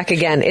never come back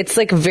again. It's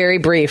like very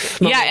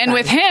brief. Yeah. And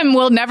with him,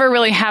 we'll never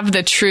really have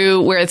the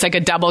true where it's like a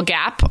double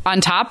gap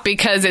on top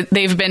because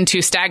they've been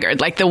too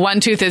staggered. Like the one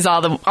tooth is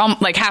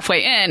like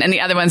halfway in and the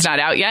other one's not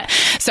out yet.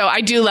 So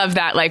I do love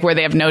that, like where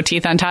they have no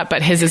teeth on top,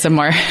 but his is a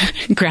more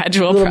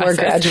gradual process. More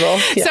gradual.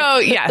 Yeah. So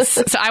yes.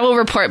 So I will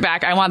report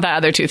back. I want the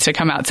other tooth to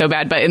come out so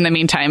bad. But in the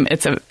meantime,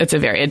 it's a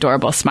very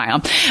adorable smile.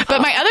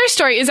 But my other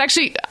story is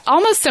actually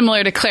almost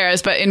similar to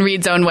Clara's, but in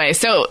Reed's own way.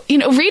 So,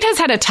 Reed has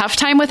had a tough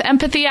time with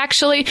empathy,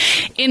 actually.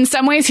 In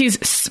some ways,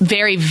 he's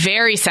very,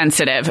 very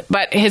sensitive,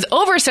 but his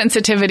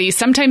oversensitivity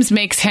sometimes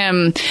makes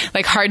him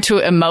like hard to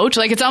emote.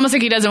 Like it's almost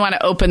like he doesn't want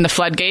to open the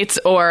floodgates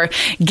or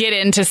get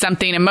into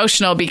something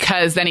emotional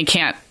because then he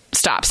can't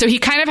stop. So he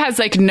kind of has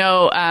like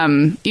no,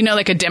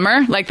 like a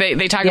dimmer, like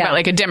they talk about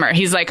like a dimmer.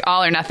 He's like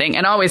all or nothing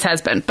and always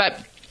has been. But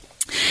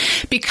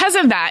because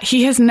of that,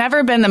 he has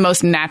never been the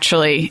most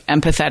naturally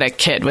empathetic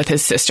kid with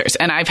his sisters.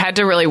 And I've had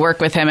to really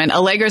work with him. And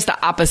Allegra's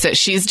the opposite.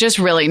 She's just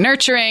really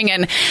nurturing.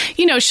 And,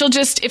 she'll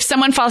just, if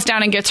someone falls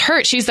down and gets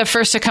hurt, she's the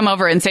first to come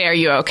over and say, "Are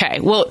you okay?"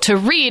 Well, to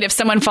Reed, if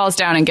someone falls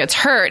down and gets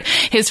hurt,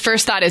 his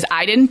first thought is,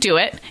 "I didn't do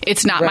it.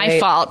 It's not my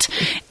fault."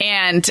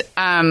 And,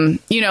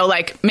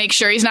 like make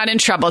sure he's not in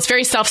trouble. It's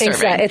very self-serving,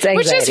 it's anxiety.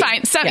 Which is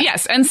fine.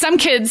 Yes. And some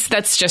kids,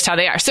 that's just how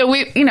they are. So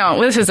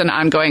this is an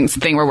ongoing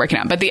thing we're working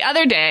on. But the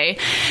other day,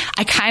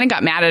 I kind of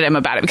got mad at him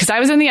about it because I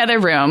was in the other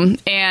room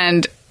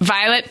and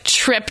Violet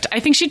tripped. I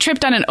think she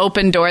tripped on an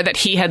open door that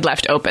he had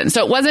left open.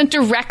 So it wasn't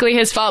directly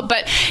his fault,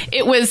 but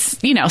it was,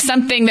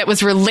 something that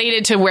was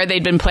related to where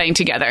they'd been playing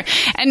together.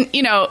 And,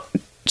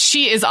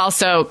 she is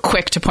also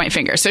quick to point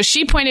fingers. So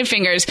she pointed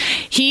fingers.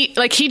 He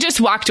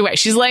just walked away.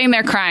 She's laying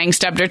there crying,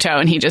 stubbed her toe,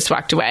 and he just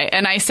walked away.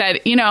 And I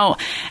said,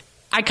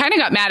 I kind of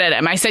got mad at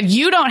him. I said,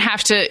 you don't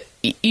have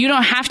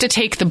to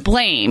take the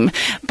blame,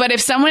 but if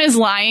someone is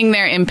lying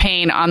there in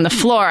pain on the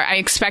floor, I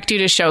expect you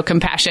to show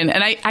compassion.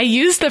 And I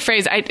used the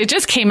phrase, it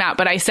just came out,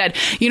 but I said,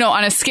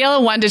 on a scale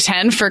of 1 to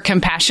 10 for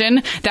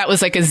compassion, that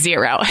was like a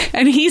 0.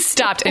 And he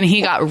stopped and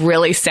he got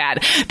really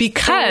sad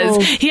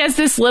because he has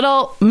this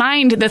little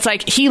mind that's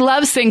like, he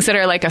loves things that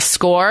are like a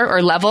score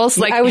or levels.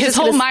 Like his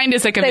whole mind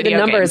is like a video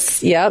numbers.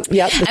 Game.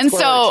 Yep. And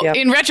so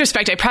in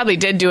retrospect, I probably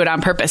did do it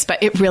on purpose,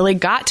 but it really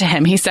got to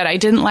him. He said, "I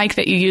didn't like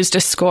that you used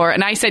a score."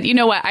 And I said, "You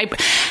know what?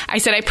 I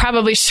said, I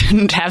probably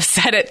shouldn't have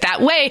said it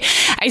that way."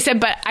 I said,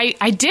 "But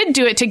I did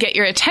do it to get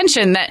your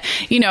attention that,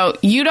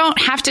 you don't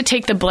have to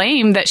take the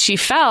blame that she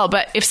fell.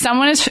 But if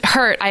someone is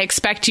hurt, I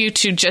expect you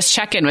to just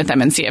check in with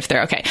them and see if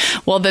they're okay."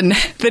 Well,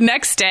 the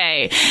next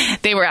day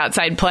they were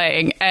outside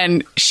playing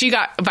and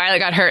Violet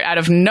got hurt out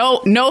of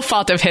no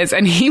fault of his.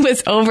 And he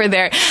was over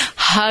there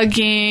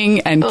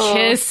hugging and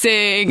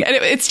kissing. And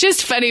it's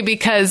just funny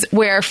because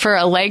where for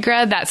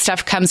Allegra, that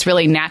stuff comes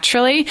really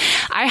naturally.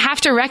 I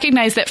have to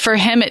recognize that for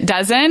him, it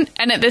doesn't.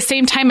 And at the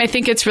same time, I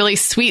think it's really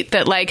sweet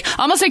that like,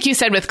 almost like you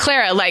said with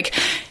Clara, like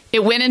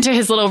it went into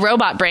his little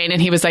robot brain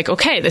and he was like,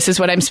 "Okay, this is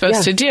what I'm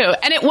supposed to do."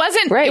 And it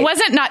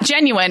wasn't not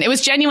genuine. It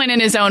was genuine in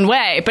his own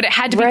way, but it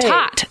had to be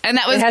taught. And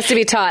it has to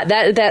be taught.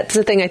 That's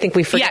the thing I think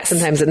we forget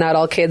sometimes, that not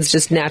all kids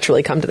just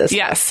naturally come to this.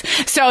 Yes.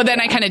 So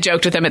then I kind of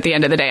joked with him at the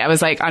end of the day. I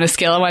was like, on a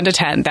scale of 1 to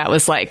 10, that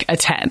was like a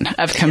 10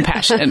 of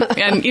compassion.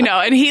 And,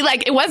 and he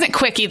it wasn't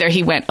quick either.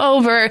 He went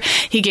over,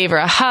 he gave her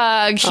a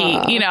hug.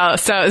 He,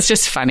 so it's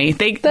just funny.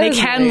 They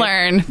can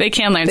learn. They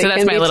can learn. So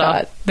that's my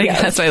little,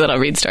 that's my little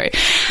Reed story.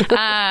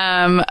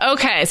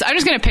 Okay, so I'm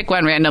just going to pick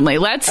one randomly.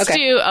 Let's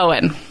do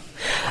Owen.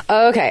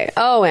 Okay,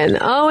 Owen.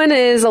 Owen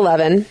is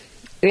 11.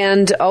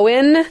 And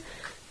Owen,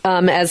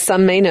 as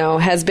some may know,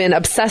 has been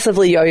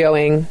obsessively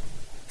yo-yoing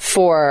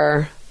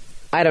for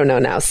I don't know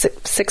now,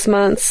 6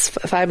 months,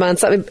 5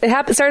 months.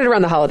 It started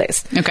around the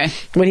holidays. Okay.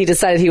 When he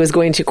decided he was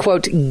going to,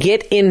 quote,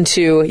 get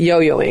into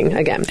yo-yoing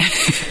again.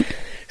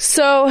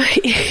 So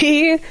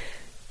he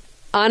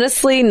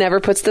honestly never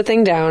puts the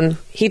thing down.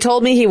 He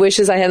told me he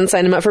wishes I hadn't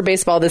signed him up for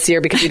baseball this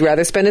year because he'd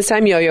rather spend his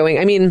time yo-yoing.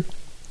 I mean,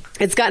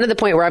 it's gotten to the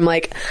point where I'm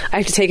like, I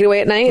have to take it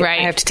away at night. Right.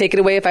 I have to take it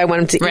away if I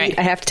want him to Right. eat.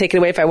 I have to take it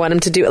away if I want him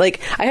to do it.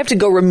 Like, I have to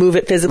go remove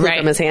it physically Right.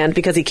 from his hand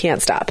because he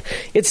can't stop.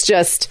 It's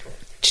just...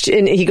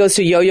 And he goes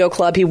to Yo-Yo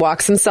Club. He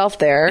walks himself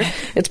there.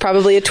 It's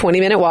probably a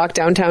 20-minute walk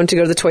downtown to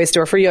go to the toy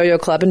store for Yo-Yo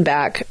Club and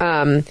back.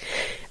 I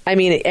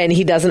mean, and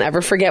he doesn't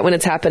ever forget when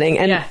it's happening.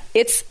 And Yeah.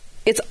 it's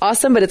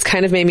awesome, but it's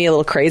kind of made me a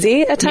little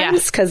crazy at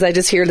times because I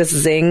just hear this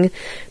zing,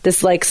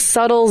 this like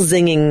subtle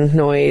zinging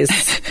noise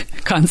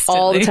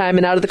Constantly. all the time.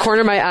 And out of the corner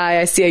of my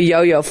eye, I see a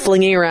yo-yo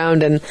flinging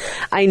around, and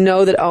I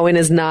know that Owen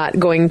is not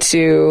going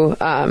to...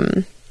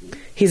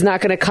 he's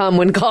not going to come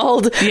when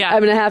called. Yeah.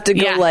 I'm going to have to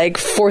go like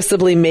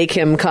forcibly make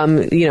him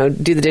come,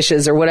 do the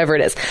dishes or whatever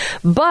it is.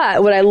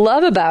 But what I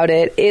love about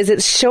it is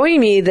it's showing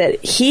me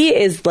that he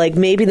is like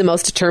maybe the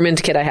most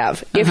determined kid I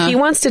have. If he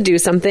wants to do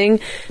something,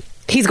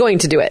 he's going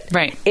to do it.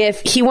 Right. If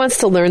he wants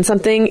to learn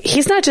something,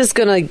 he's not just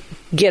going to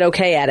get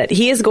okay at it.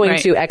 He is going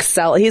to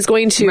excel. He's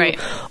going to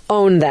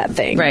own that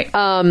thing. Right.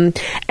 And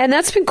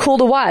that's been cool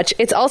to watch.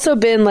 It's also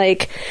been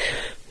like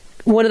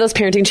one of those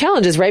parenting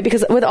challenges, right?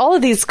 Because with all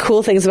of these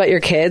cool things about your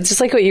kids,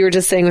 just like what you were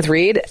just saying with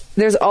Reed,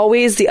 there's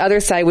always the other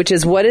side, which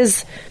is what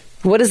is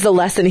the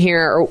lesson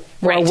here, or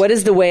what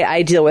is the way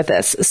I deal with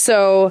this?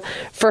 So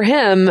for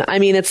him, I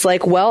mean, it's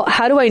like, well,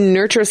 how do I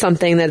nurture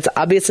something that's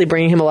obviously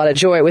bringing him a lot of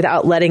joy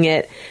without letting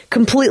it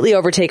completely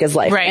overtake his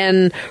life? Right.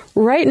 And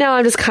right now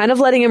I'm just kind of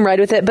letting him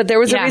ride with it. But there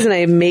was a reason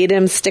I made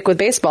him stick with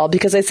baseball,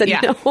 because I said,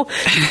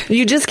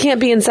 you just can't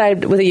be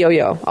inside with a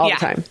yo-yo all the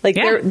time. Like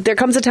there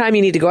comes a time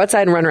you need to go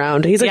outside and run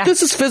around. He's like,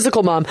 this is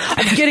physical, Mom.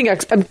 I'm getting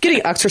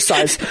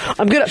exercise.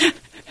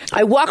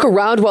 I walk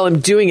around while I'm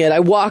doing it. I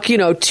walk,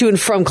 to and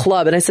from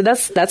club. And I said,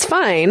 that's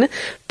fine.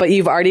 But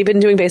you've already been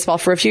doing baseball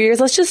for a few years.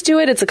 Let's just do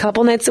it. It's a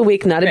couple nights a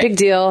week. Not a big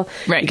deal.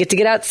 Right. You get to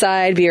get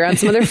outside, be around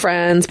some other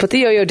friends, put the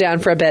yo-yo down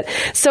for a bit.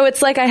 So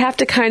it's like I have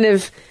to kind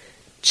of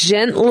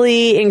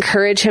gently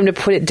encourage him to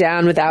put it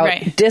down without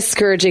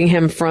discouraging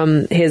him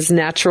from his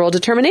natural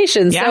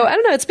determination. Yeah. So I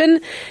don't know. It's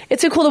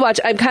been cool to watch.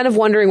 I'm kind of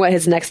wondering what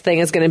his next thing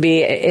is going to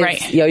be.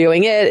 Is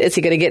yo-yoing it? Is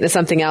he going to get into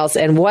something else?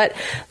 And what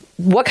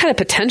kind of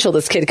potential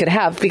this kid could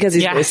have, because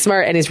he's really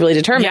smart and he's really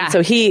determined. Yeah.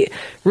 So he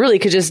really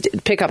could just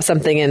pick up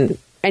something.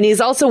 And he's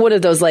also one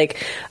of those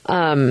like,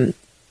 kind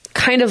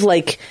of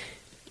like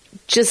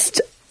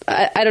just,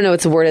 I don't know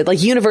what's the word,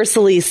 like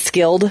universally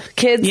skilled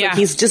kids. Yeah. Like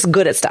he's just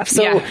good at stuff.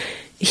 So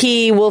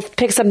he will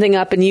pick something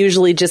up and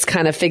usually just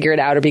kind of figure it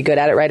out or be good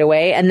at it right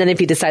away. And then if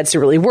he decides to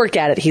really work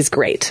at it, he's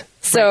great.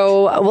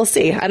 So we'll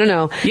see. I don't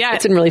know. Yeah.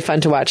 It's been really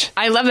fun to watch.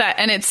 I love that.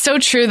 And it's so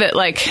true that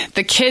like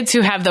the kids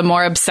who have the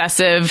more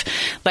obsessive,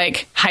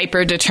 like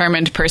hyper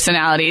determined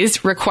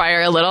personalities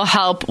require a little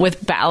help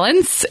with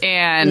balance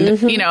and,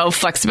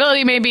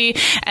 flexibility maybe.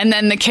 And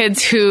then the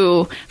kids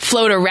who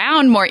float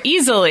around more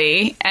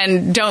easily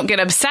and don't get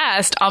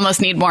obsessed almost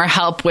need more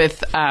help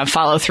with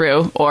follow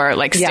through or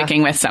like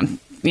sticking with some.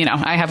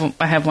 I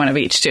have one of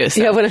each too. So.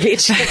 You have one of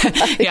each.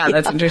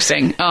 That's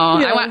interesting.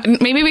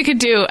 Maybe we could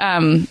do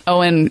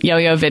Owen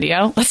yo-yo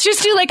video. Let's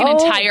just do like an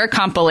entire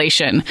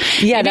compilation.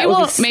 Yeah,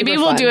 maybe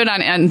we'll do it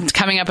on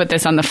coming up with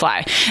this on the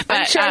fly. But,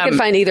 I'm sure I can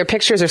find either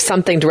pictures or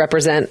something to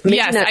represent.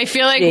 Yes, I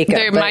feel like Jacob,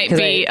 there might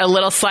be a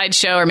little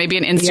slideshow or maybe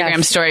an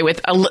Instagram story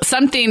with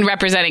something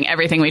representing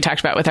everything we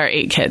talked about with our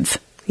 8 kids.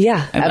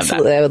 Yeah,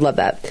 absolutely. I would love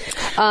that.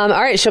 All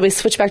right, shall we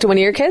switch back to one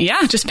of your kids?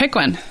 Yeah, just pick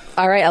one.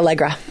 All right,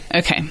 Allegra.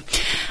 Okay.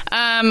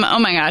 Oh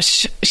my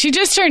gosh. She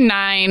just turned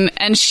 9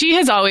 and she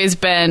has always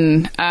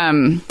been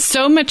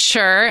so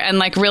mature and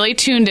like really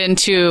tuned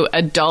into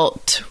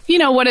adult,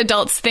 what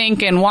adults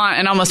think and want,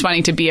 and almost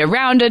wanting to be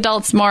around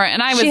adults more.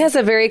 And she has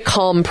a very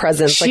calm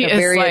presence, like a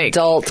very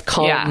adult,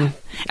 calm. Yeah.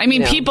 I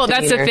mean, people,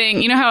 that's the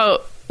thing. You know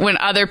how when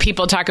other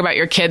people talk about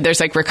your kid, there's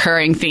like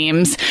recurring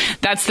themes.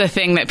 That's the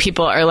thing that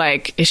people are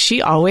like, is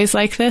she always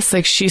like this?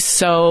 Like she's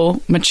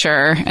so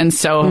mature and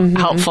so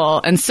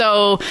helpful and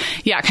so,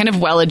 kind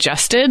of well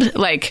adjusted,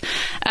 like,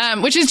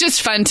 which is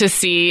just fun to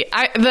see.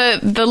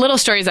 The little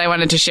stories I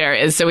wanted to share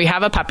is, so we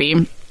have a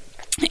puppy.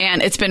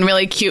 And it's been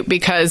really cute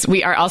because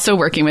we are also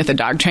working with a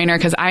dog trainer,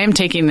 because I am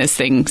taking this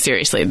thing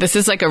seriously. This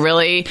is like a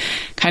really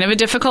kind of a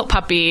difficult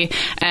puppy.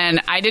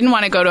 And I didn't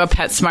want to go to a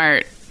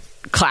PetSmart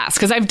class,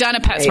 because I've done a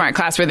PetSmart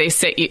class where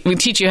we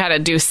teach you how to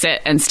do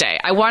sit and stay.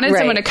 I wanted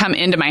someone to come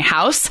into my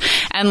house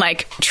and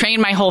like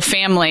train my whole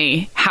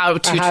family how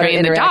to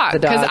train the dog,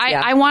 because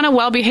I want a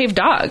well-behaved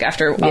dog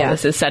after all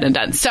this is said and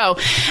done. So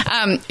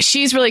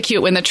she's really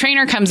cute. When the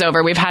trainer comes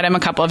over, we've had him a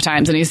couple of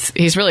times and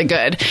he's really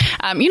good.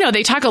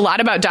 They talk a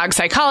lot about dog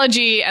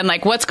psychology and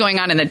like what's going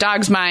on in the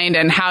dog's mind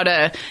and how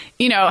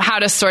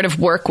to sort of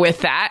work with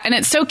that. And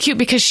it's so cute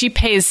because she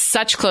pays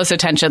such close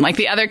attention. Like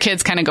the other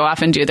kids kind of go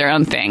off and do their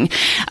own thing.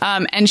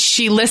 And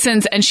she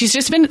listens, and she's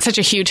just been such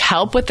a huge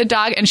help with the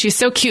dog. And she's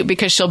so cute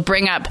because she'll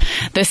bring up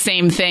the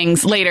same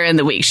things later in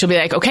the week. She'll be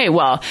like, okay,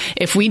 well,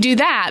 if we do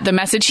that, the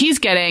message he's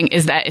getting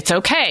is that it's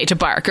okay to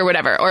bark or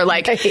whatever, or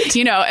like,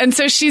 and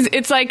so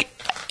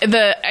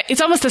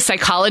it's almost the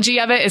psychology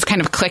of it is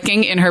kind of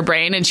clicking in her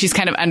brain, and she's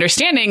kind of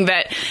understanding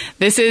that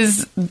this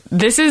is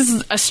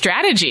a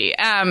strategy.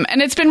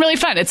 And it's been really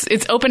fun.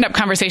 It's opened up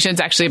conversations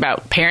actually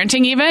about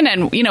parenting even,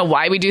 and,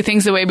 why we do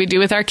things the way we do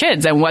with our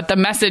kids and what the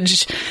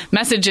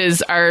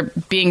messages are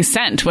being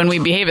sent when we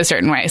behave a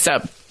certain way. So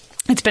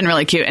it's been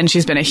really cute, and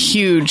she's been a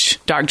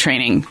huge dog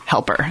training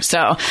helper.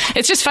 So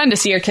it's just fun to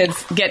see your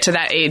kids get to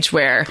that age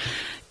where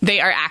they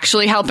are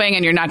actually helping,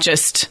 and you're not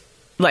just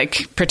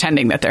like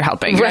pretending that they're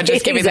helping. You're not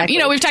just giving them,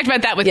 we've talked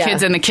about that with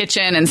kids in the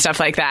kitchen and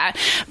stuff like that.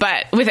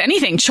 But with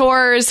anything,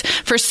 chores,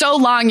 for so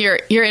long,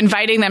 you're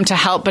inviting them to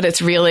help, but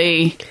it's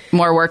really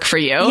more work for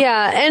you.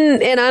 Yeah.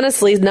 And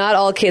honestly, not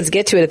all kids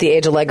get to it at the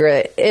age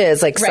Allegra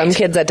is. Like some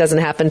kids that doesn't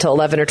happen till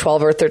 11 or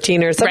 12 or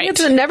 13, or some kids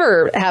that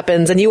never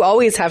happens. And you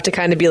always have to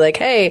kind of be like,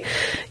 hey,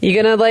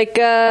 you going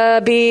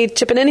to be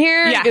chipping in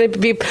here? Yeah. You're gonna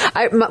be,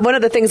 one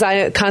of the things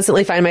I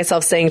constantly find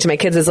myself saying to my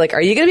kids is like,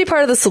 are you going to be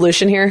part of the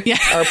solution here? Yeah.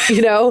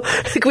 Or,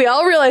 like we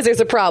all realize there's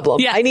a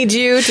problem. Yeah. I need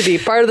you to be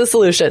part of the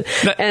solution.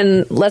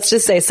 And let's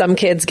just say some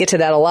kids get to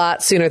that a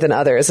lot sooner than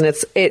others. And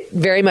it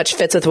very much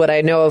fits with what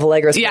I know of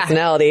Allegra's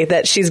personality,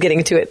 that she's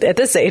getting to it at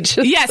this age.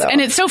 Yes. So.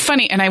 And it's so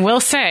funny. And I will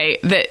say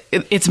that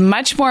it's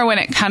much more when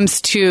it comes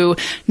to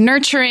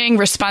nurturing,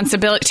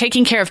 responsibility,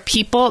 taking care of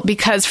people,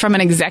 because from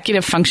an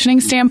executive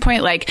functioning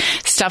standpoint, like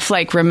stuff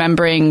like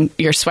remembering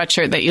your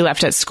sweatshirt that you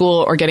left at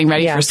school or getting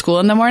ready for school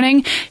in the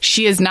morning,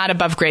 she is not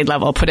above grade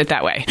level, put it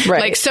that way.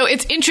 Right. Like, so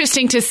it's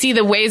interesting to see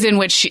the ways in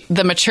which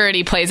the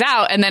maturity plays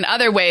out, and then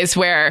other ways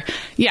where,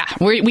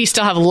 we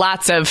still have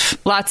lots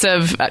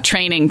of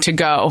training to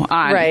go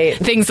on,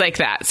 things like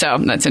that. So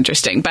that's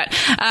interesting. But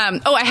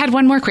I had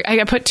one more quick.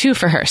 I put two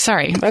for her.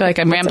 Sorry, I feel like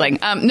I'm rambling.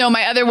 No,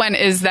 my other one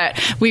is that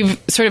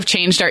we've sort of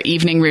changed our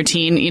evening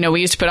routine.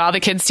 We used to put all the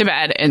kids to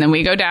bed, and then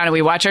we go down and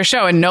we watch our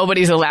show, and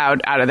nobody's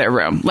allowed out of their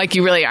room. Like,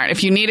 you really aren't.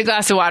 If you need a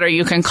glass of water,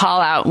 you can call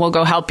out. We'll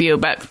go help you,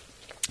 but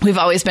we've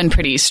always been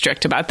pretty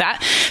strict about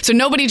that. So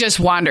nobody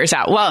just wanders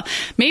out. Well,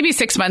 maybe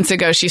 6 months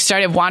ago, she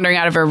started wandering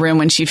out of her room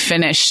when she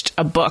finished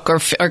a book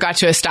or got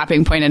to a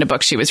stopping point in a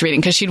book she was reading,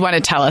 because she'd want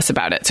to tell us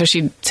about it. So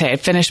she'd say, I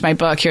finished my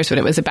book. Here's what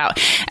it was about.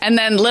 And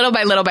then little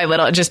by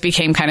little, it just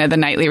became kind of the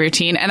nightly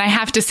routine. And I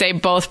have to say,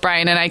 both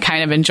Brian and I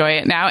kind of enjoy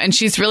it now. And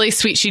she's really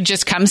sweet. She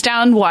just comes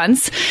down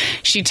once.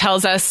 She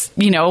tells us,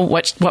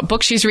 what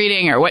book she's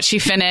reading or what she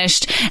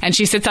finished. And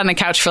she sits on the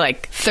couch for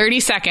like 30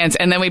 seconds.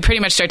 And then we pretty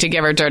much start to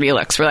give her dirty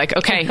looks. We're like,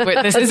 okay,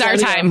 this is our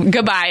time.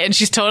 Goodbye. And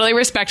she's totally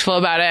respectful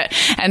about it.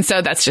 And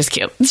so that's just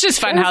cute. It's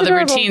just fun how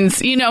adorable. The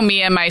routines,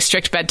 me and my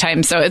strict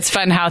bedtime. So it's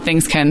fun how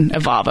things can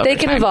evolve over time.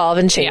 They can evolve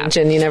and change,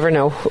 and you never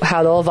know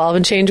how they'll evolve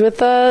and change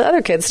with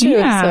other kids too.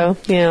 Yeah.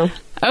 So,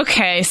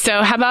 Okay.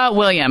 So how about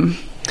William?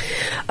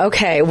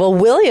 Okay, well,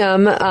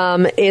 William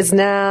is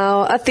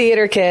now a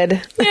theater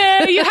kid.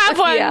 Yeah, you have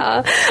one.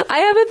 Yeah, I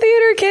have a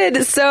theater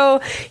kid.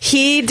 So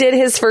he did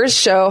his first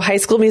show, High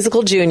School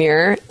Musical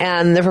Junior,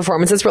 and the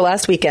performances were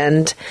last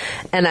weekend.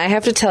 And I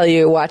have to tell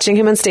you, watching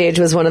him on stage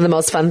was one of the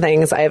most fun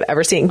things I have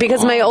ever seen,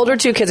 because my older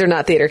two kids are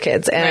not theater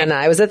kids. And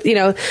I was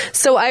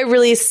so I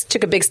really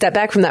took a big step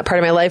back from that part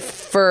of my life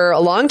for a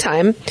long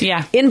time.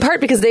 Yeah. In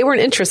part because they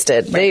weren't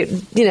interested. Right.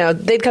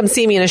 They'd come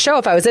see me in a show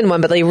if I was in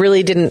one, but they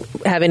really didn't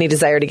have any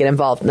desire to get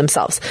involved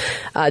themselves,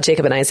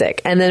 Jacob and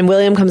Isaac. And then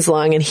William comes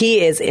along and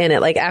he is in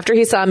it. Like, after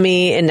he saw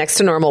me in Next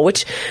to Normal,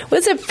 which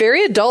was a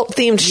very adult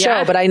themed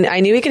show, but I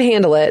knew he could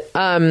handle it.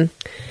 And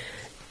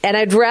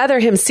I'd rather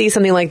him see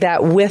something like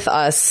that with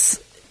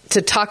us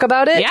to talk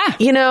about it.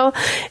 Yeah.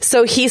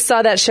 So he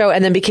saw that show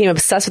and then became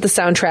obsessed with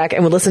the soundtrack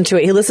and would listen to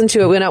it. He listened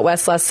to it, went out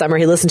west last summer.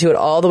 He listened to it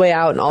all the way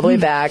out and all the way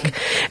back.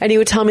 And he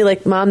would tell me,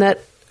 like, Mom, that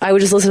I would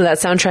just listen to that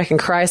soundtrack and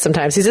cry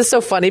sometimes. He's just so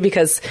funny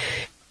because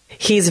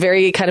he's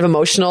very kind of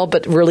emotional,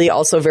 but really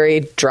also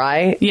very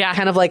dry. Yeah.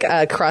 Kind of like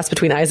a cross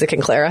between Isaac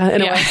and Clara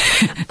in a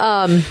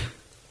way.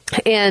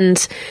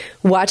 And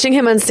watching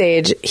him on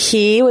stage,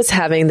 he was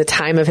having the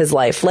time of his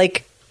life.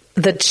 Like,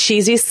 the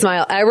cheesy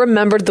smile. I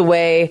remembered the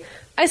way...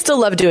 I still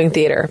love doing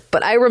theater,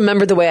 but I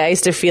remember the way I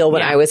used to feel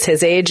when I was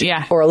his age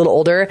or a little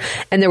older,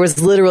 and there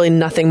was literally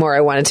nothing more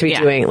I wanted to be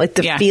doing. Like,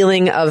 the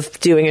feeling of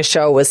doing a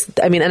show was,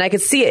 and I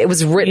could see it. It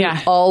was written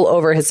all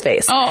over his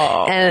face.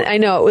 Oh. And I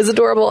know, it was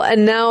adorable.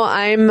 And now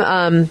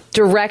I'm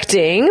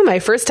directing, my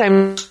first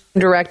time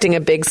directing a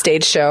big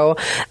stage show,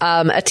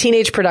 a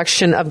teenage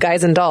production of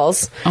Guys and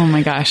Dolls. Oh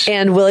my gosh.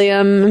 And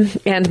William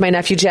and my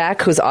nephew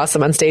Jack, who's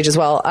awesome on stage as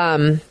well,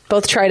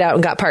 both tried out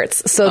and got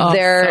parts. So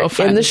they're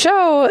in the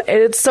show. And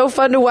it's so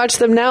fun to watch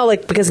them now,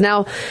 like, because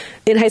now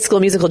in High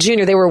School Musical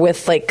Junior, they were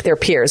with like their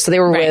peers. So they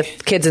were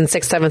with kids in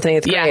 6th, 7th,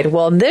 and 8th grade.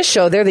 Well, in this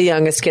show, they're the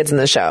youngest kids in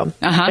the show.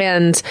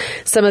 And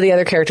some of the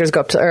other characters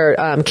go up to,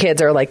 or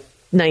kids are like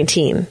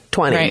 19,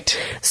 20. Right.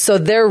 So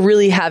they're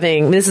really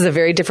having, this is a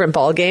very different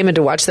ball game, and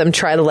to watch them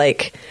try to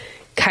like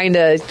kind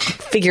of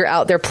figure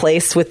out their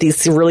place with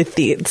these really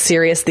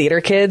serious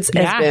theater kids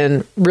has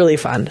been really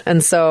fun.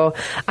 And so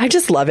I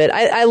just love it.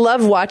 I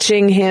love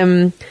watching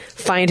him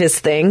find his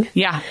thing.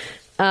 Yeah.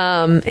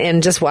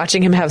 And just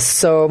watching him have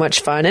so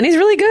much fun. And he's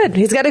really good.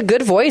 He's got a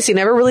good voice. He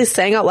never really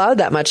sang out loud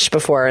that much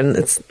before. And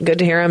it's good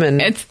to hear him.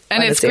 And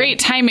it's great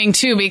timing,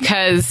 too,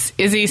 because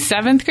is he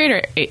 7th grade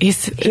or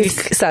he's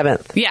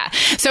 7th? Yeah.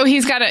 So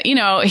he's got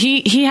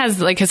he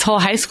has like his whole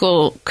high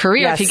school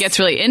career. Yes. If he gets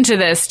really into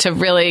this to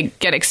really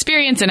get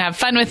experience and have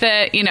fun with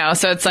it,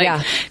 so it's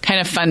like kind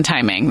of fun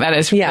timing. That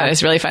is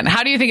really fun.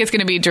 How do you think it's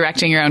going to be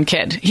directing your own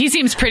kid? He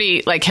seems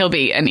pretty like he'll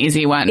be an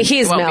easy one.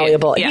 He's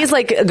malleable. He's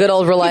like a good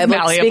old reliable.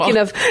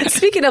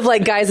 Speaking of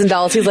like guys and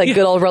dolls, he's like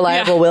good old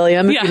reliable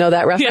William. If you know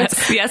that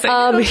reference. Yes.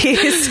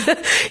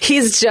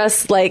 He's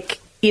just like,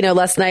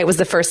 last night was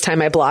the first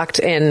time I blocked,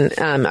 and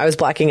I was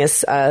blocking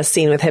a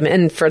scene with him.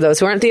 And for those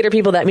who aren't theater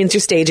people, that means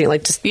you're staging,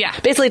 like just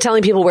basically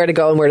telling people where to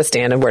go and where to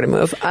stand and where to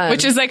move.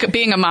 Which is like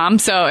being a mom,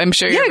 so I'm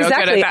sure you're real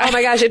good at that. Oh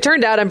my gosh, it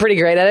turned out I'm pretty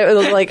great at it. It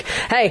was like,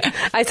 hey,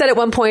 I said at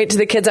one point to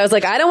the kids, I was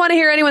like, I don't want to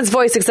hear anyone's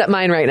voice except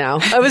mine right now.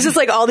 I was just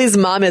like, all these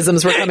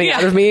momisms were coming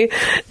out of me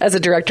as a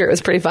director. It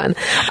was pretty fun.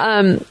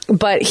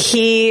 But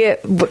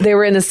they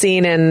were in the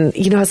scene, and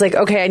I was like,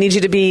 okay, I need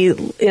you to be,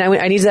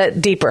 I need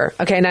that deeper.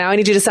 Okay, now I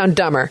need you to sound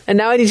dumber, and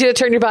now I need you to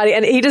turn your body.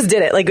 And he just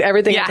did it. Like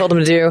everything I told him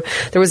to do.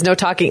 There was no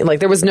talking.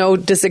 Like there was no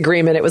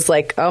disagreement. It was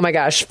like, oh my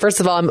gosh. First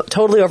of all, I'm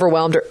totally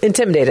overwhelmed or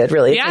intimidated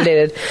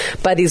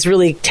by these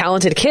really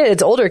talented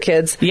kids, older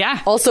kids.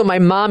 Yeah. Also, my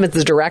mom is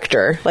the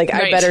director. Like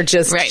I better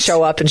just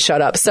show up and shut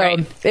up. So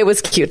it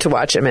was cute to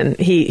watch him. And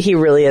he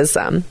really is,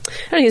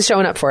 he's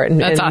showing up for it.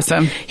 That's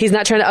awesome. He's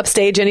not trying to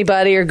upstage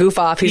anybody or goof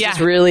off. He's just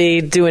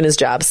really doing his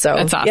job. So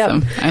that's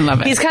awesome. I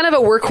love it. He's kind of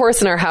a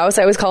workhorse in our house.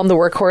 I always call him the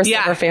workhorse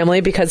of our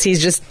family because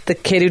he's just the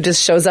kid who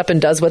just shows up and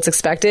does what's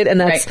expected, and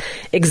that's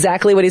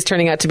exactly what he's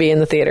turning out to be in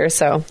the theater.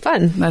 So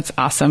fun. That's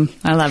awesome.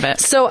 I love it.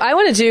 So I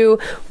want to do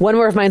one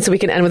more of mine so we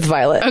can end with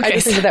Violet. Okay. I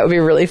just think that would be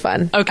really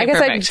fun. Okay,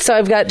 perfect. So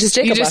I've got just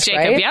Jacob left,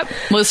 Jacob, right? Yep.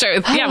 We'll start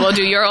with, we'll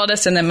do your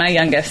oldest and then my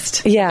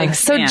youngest. Yeah.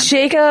 So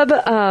Jacob,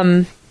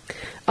 oh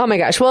my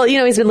gosh. Well,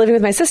 he's been living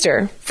with my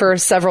sister for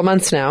several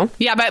months now.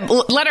 Yeah,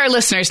 but let our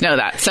listeners know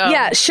that. So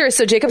yeah, sure.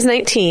 So Jacob's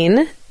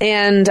 19,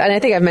 and I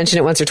think I've mentioned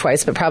it once or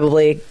twice, but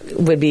probably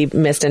would be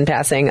missed in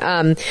passing.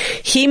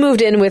 He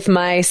moved in with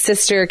my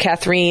sister,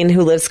 Catherine,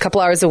 who lives a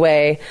couple hours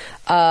away.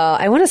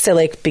 I want to say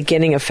like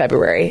beginning of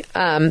February.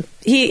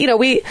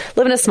 We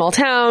live in a small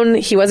town.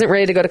 He wasn't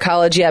ready to go to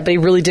college yet, but he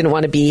really didn't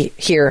want to be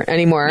here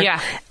anymore.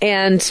 Yeah.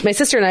 And my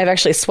sister and I have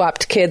actually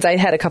swapped kids. I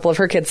had a couple of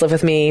her kids live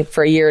with me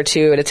for a year or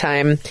two at a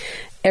time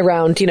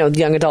around,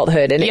 young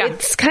adulthood. And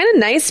it's kind of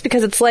nice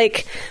because it's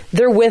like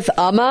they're with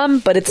a mom,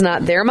 but it's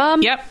not their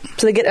mom. Yep.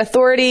 So they get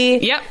authority.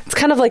 Yep. It's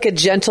kind of like a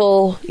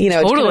gentle, it's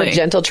kind of a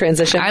gentle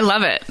transition. I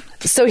love it.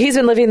 So he's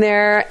been living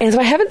there, and so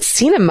I haven't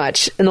seen him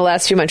much in the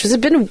last few months. It's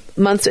been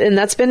months, and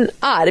that's been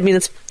odd. I mean,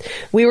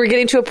 we were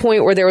getting to a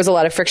point where there was a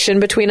lot of friction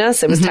between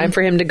us. It was time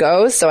for him to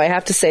go, so I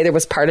have to say there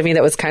was part of me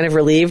that was kind of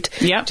relieved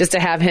just to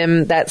have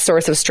him, that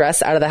source of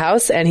stress, out of the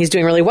house, and he's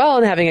doing really well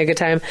and having a good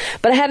time.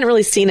 But I hadn't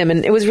really seen him,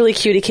 and it was really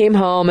cute. He came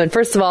home, and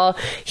first of all,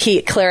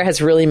 Clara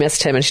has really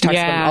missed him, and she talks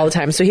to him all the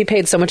time, so he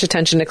paid so much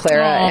attention to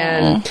Clara,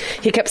 and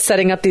he kept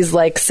setting up these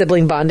like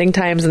sibling bonding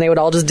times, and they would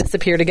all just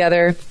disappear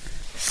together.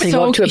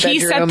 So he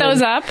set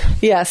those up?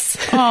 Yes.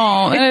 Oh,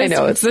 I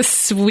know. It's the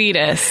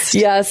sweetest.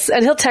 Yes.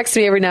 And he'll text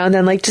me every now and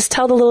then, like, just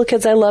tell the little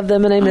kids I love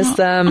them and I miss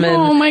them. And,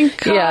 oh my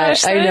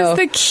gosh. I know.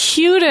 That is the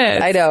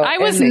cutest. I know. I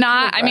was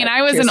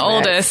an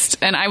oldest,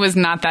 and I was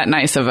not that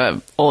nice of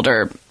a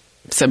older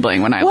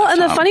sibling when I left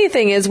and the home. funny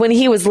thing is, when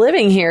he was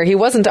living here, he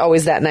wasn't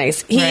always that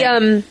nice.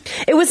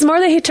 It was more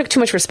that he took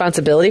too much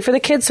responsibility for the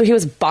kids, so he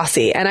was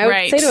bossy. And I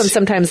would say to him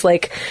sometimes,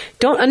 like,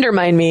 don't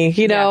undermine me.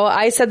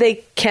 I said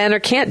they can or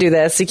can't do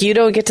this. Like, you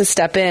don't get to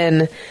step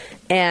in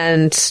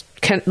and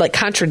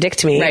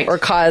contradict me or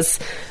cause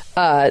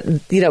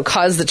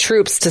the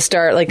troops to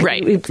start like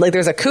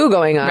there's a coup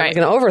going on, like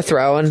an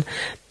overthrow, and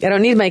I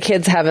don't need my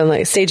kids having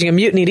like staging a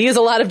mutiny to use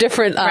a lot of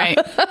different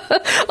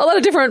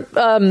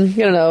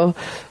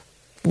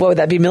what would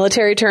that be,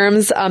 military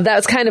terms. That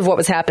was kind of what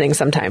was happening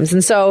sometimes.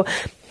 And so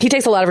he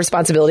takes a lot of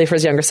responsibility for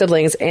his younger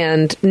siblings.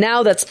 And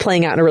now that's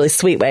playing out in a really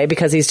sweet way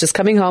because he's just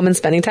coming home and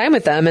spending time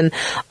with them. And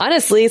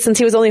honestly, since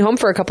he was only home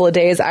for a couple of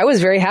days, I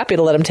was very happy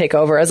to let him take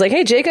over. I was like,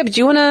 hey, Jacob,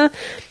 do you want to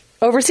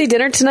oversee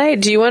dinner tonight?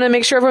 Do you want to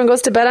make sure everyone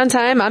goes to bed on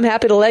time? I'm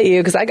happy to let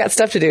you because I got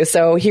stuff to do.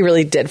 So he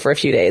really did for a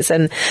few days.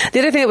 And the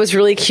other thing that was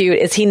really cute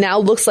is he now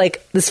looks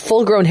like this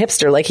full-grown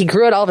hipster. Like, he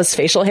grew out all of his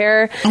facial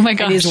hair. Oh my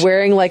gosh. And he's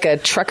wearing like a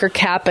trucker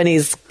cap and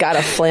he's got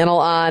a flannel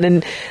on.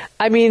 And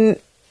I mean,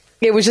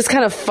 it was just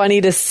kind of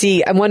funny to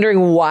see. I'm wondering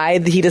why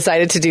he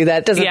decided to do that.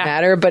 It doesn't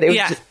matter, but it was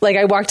just, like,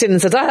 I walked in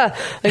and said, like,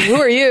 who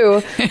are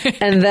you?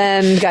 And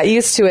then got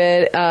used to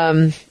it.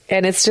 And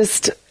it's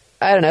just,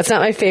 I don't know. It's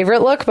not my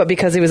favorite look, but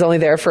because he was only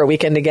there for a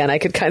weekend again, I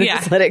could kind of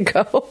just let it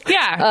go.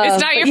 Yeah.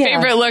 It's not your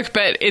favorite look,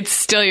 but it's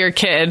still your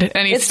kid.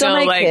 And he's it's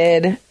still my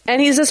kid. And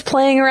he's just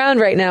playing around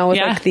right now with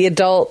like the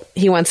adult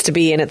he wants to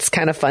be. And it's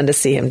kind of fun to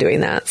see him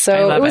doing that.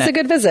 So it was a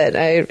good visit.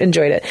 I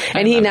enjoyed it.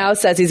 And he now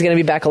says he's going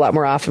to be back a lot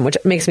more often, which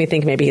makes me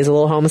think maybe he's a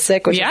little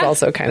homesick, which is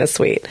also kind of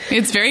sweet.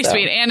 It's very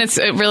sweet. And it's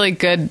a really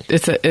good.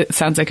 It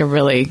sounds like a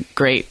really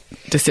great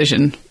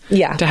decision.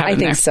 Yeah, to have I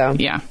think so.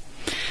 Yeah.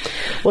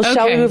 Well,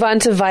 shall we move on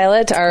to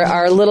Violet,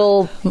 our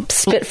little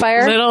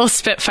Spitfire? Little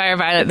Spitfire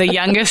Violet, the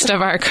youngest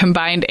of our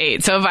combined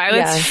 8. So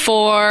Violet's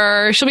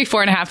 4. She'll be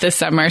 4.5 this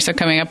summer, so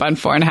coming up on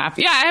 4.5.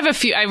 Yeah, I have a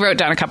few. I wrote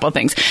down a couple of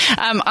things.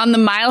 On the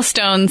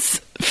milestones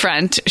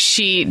front,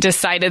 she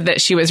decided that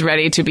she was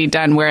ready to be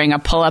done wearing a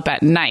pull-up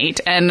at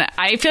night. And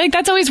I feel like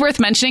that's always worth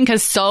mentioning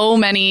because so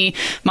many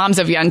moms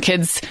of young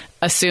kids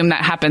assume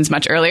that happens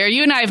much earlier.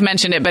 You and I have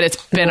mentioned it, but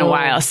it's been a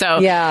while.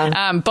 So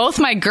both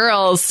my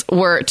girls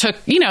took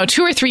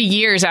 2 or 3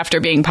 years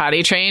after being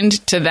potty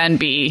trained to then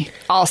be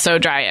also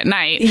dry at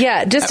night.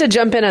 Yeah, just to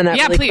jump in on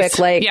that really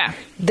quick,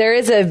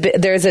 there's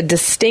a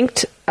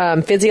distinct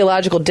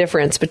physiological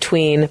difference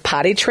between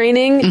potty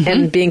training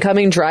and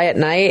becoming dry at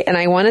night. And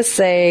I want to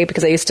say,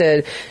 because I used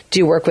to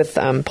do work with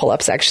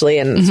pull-ups actually,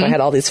 and so I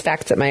had all these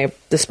facts at my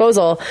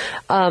disposal.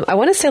 I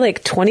want to say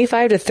like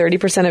 25 to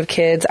 30% of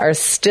kids are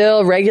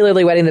still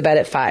regularly wetting the bed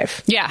at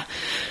 5. Yeah.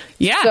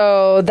 Yeah.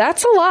 So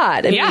that's a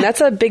lot. I mean,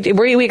 that's a big,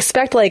 we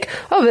expect like,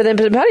 but then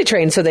potty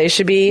trained, so they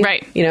should be,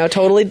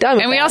 totally done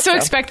with And we also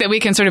expect that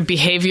we can sort of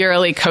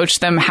behaviorally coach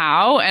them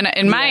how. And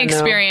in my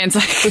experience,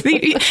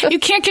 you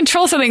can't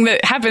control something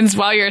that happens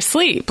while you're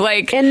asleep.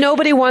 And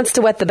nobody wants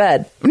to wet the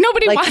bed.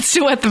 Nobody wants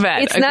to wet the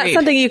bed. It's not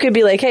something you could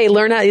be like, hey,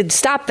 learn how to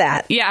stop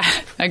that. Yeah,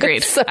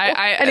 agreed. So,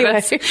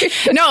 anyway.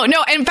 No.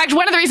 In fact,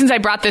 one of the reasons I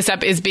brought this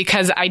up is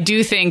because I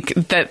do think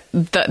that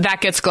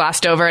that gets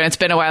glossed over, and it's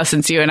been a while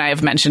since you and I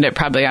have mentioned it,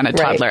 probably on a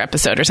toddler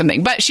episode or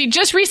something. But she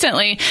just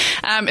recently,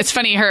 it's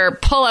funny, her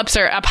pull-ups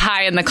are up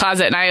high in the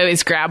closet and I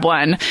always grab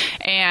one.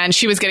 And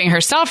she was getting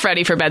herself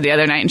ready for bed the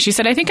other night. And she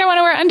said, I think I want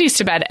to wear undies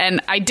to bed. And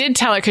I did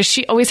tell her, because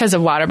she always has a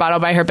water bottle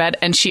by her bed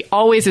and she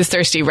always is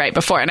thirsty right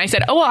before. And I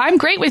said, I'm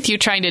great with you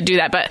trying to do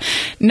that, but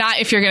not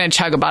if you're going to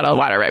chug a bottle of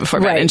water right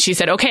before bed. And she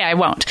said, okay, I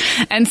won't.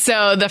 And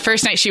so the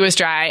first night she was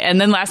dry, and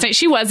then last night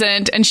she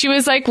wasn't. And she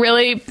was like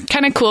really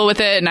kind of cool with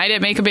it. And I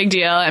didn't make a big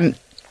deal. And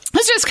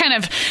it's just kind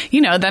of,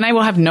 then I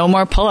will have no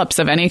more pull-ups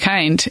of any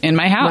kind in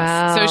my house.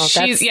 Wow, so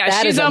she's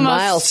almost a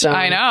milestone.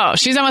 I know.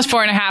 She's almost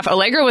 4.5.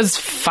 Allegra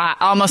was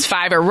almost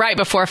 5 or right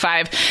before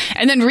 5.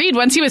 And then Reed,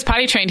 once he was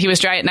potty trained, he was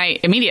dry at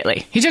night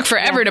immediately. He took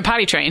forever to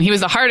potty train. He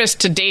was the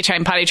hardest to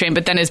daytime potty train,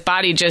 but then his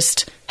body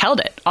just held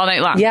it all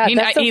night long. Yeah,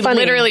 he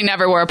literally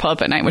never wore a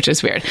pull-up at night, which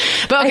is weird.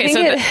 But okay, I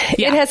think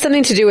it has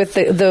something to do with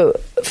the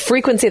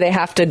frequency they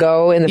have to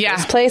go in the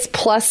first place,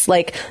 plus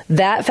like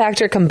that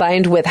factor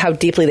combined with how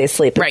deeply they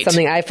sleep. It's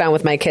something I found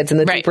with my kids, and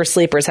the deeper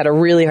sleepers had a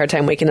really hard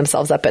time waking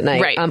themselves up at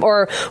night,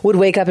 or would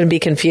wake up and be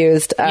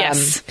confused.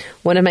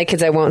 One of my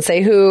kids, I won't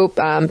say who,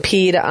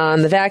 peed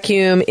on the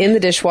vacuum, in the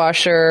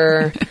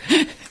dishwasher,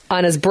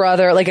 on his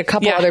brother, like a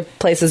couple other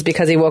places,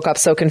 because he woke up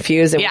so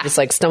confused and would just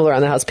like stumble around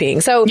the house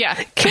peeing. So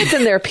kids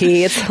in their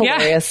pee, it's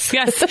hilarious.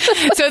 Yes. So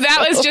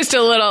that was just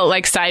a little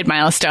like side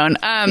milestone.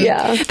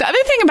 The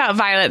other thing about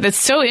Violet that's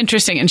so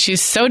interesting, and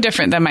she's so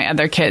different than my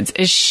other kids,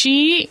 is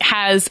she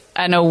has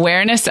an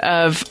awareness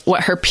of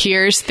what her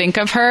peers think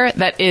of her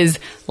that is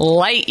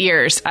light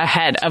years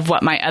ahead of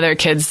what my other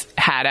kids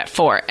had at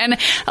 4. And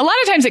a lot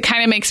of times it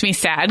kind of makes me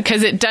sad,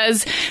 because it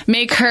does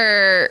make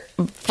her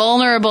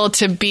vulnerable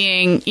to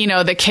being,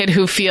 the kid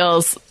who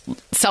feels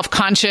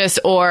self-conscious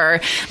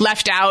or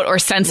left out or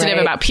sensitive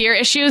about peer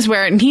issues,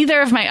 where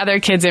neither of my other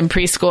kids in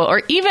preschool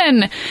or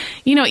even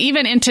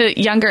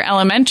into younger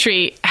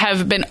elementary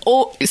have been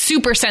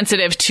super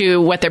sensitive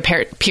to what their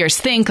peers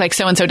think, like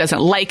so-and-so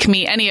doesn't like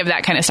me, any of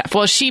that kind of stuff.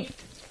 Well, she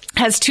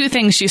has 2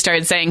 things she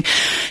started saying.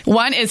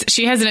 One is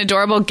she has an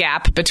adorable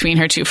gap between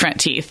her 2 front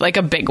teeth, like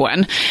a big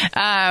one.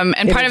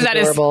 And part of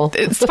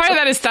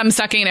that is thumb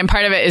sucking, and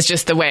part of it is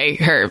just the way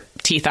her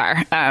teeth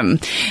are.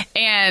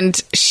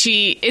 And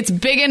it's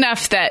big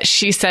enough that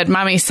she said,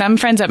 Mommy, some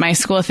friends at my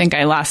school think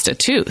I lost a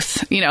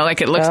tooth.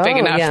 Like it looks big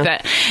enough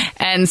that,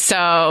 and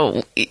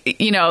so,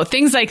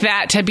 things like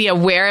that, to be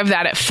aware of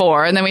that at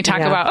 4. And then we talk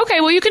about,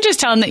 okay, well, you could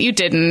just tell them that you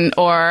didn't.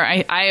 Or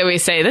I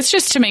always say, that's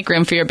just to make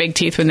room for your big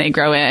teeth when they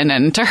grow in.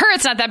 And to her,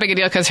 it's not that big a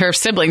deal because her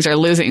siblings are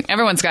losing.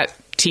 Everyone's got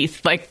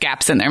teeth, like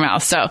gaps in their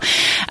mouth. So,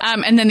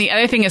 and then the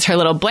other thing is her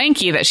little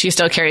blankie that she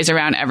still carries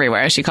around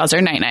everywhere. She calls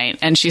her Night Night,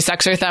 and she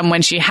sucks her thumb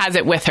when she has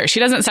it with her. She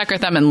doesn't suck her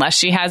thumb unless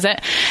she has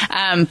it.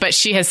 But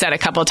she has said a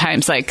couple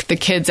times, like the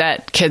kids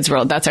at Kids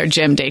World, that's our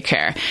gym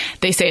daycare,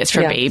 they say it's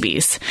for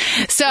babies.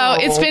 So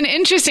it's been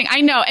interesting.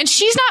 I know. And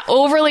she's not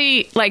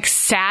overly like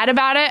sad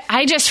about it.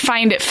 I just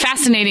find it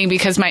fascinating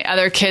because my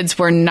other kids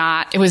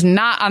it was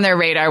not on their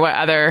radar what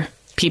other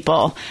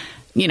people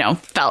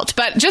felt.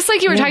 But just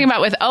like you were talking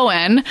about with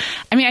Owen,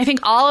 I mean, I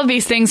think all of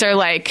these things are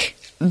like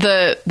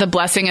the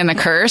blessing and the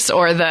curse,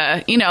 or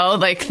the, you know,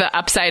 like the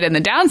upside and the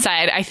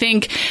downside. I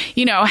think,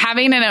 you know,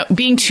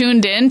 being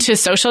tuned in to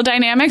social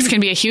dynamics can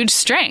be a huge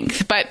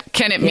strength, but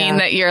can it mean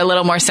that you're a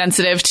little more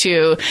sensitive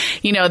to,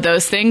 you know,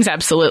 those things?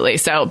 Absolutely.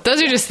 So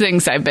those are just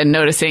things I've been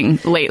noticing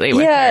lately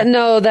with her.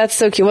 No, that's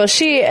so cute. Well,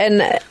 she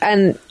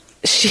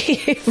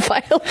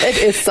Violet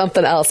is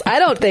something else. I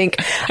don't think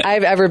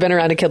I've ever been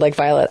around a kid like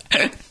Violet.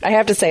 I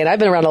have to say, and I've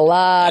been around a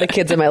lot of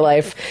kids in my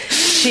life.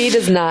 She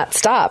does not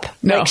stop.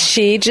 No. Like,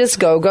 she just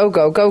go,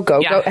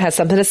 has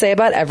something to say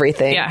about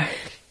everything. Yeah.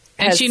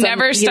 And she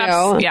never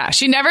stops.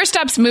 She never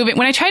stops moving.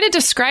 When I try to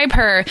describe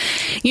her,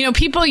 you know,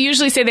 people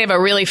usually say they have a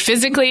really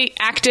physically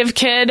active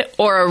kid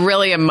or a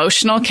really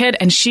emotional kid,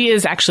 and she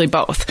is actually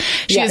both.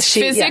 She is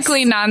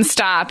physically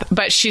nonstop,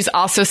 but she's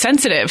also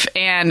sensitive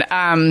and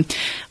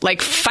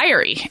like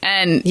fiery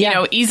and you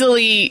know,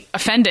 easily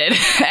offended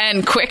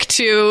and quick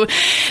to.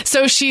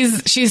 So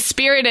she's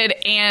spirited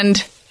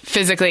and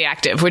physically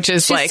active, which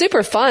is she's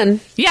super fun.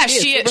 Yeah,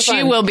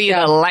 she will be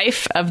the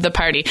life of the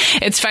party.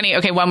 It's funny.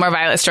 Okay, one more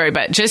Violet story,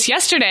 but just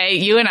yesterday,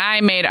 you and I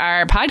made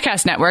our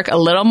podcast network a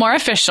little more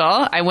official.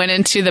 I went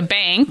into the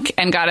bank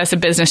and got us a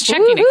business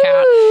checking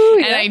account.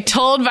 And I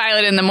told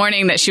Violet in the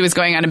morning that she was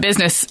going on a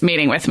business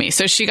meeting with me.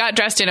 So she got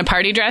dressed in a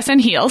party dress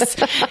and heels.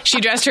 She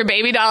dressed her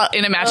baby doll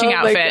in a matching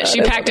outfit.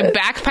 She packed a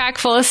backpack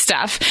full of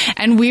stuff.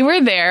 And we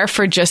were there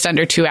for just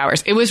under 2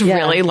 hours. It was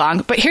really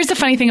long. But here's the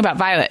funny thing about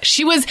Violet.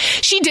 She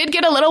did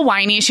get a little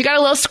whiny. She got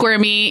a little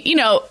squirmy, you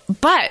know,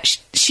 but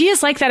she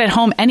is like that at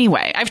home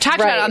anyway. I've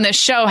talked about on this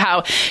show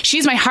how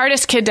she's my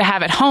hardest kid to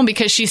have at home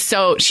because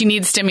she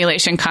needs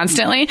stimulation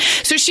constantly.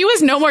 So she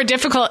was no more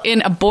difficult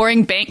in a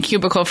boring bank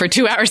cubicle for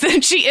 2 hours than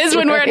she is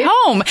when we're at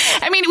home.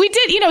 I mean, we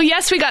did, you know,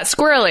 yes, we got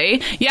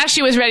squirrely. Yes,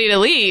 she was ready to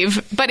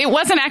leave, but it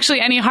wasn't actually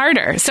any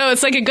harder. So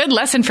it's like a good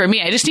lesson for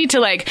me. I just need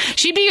to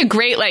she'd be a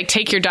great,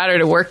 take your daughter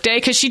to work day,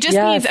 because she just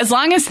needs, as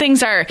long as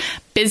things are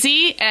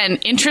busy and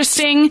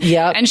interesting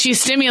and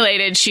she's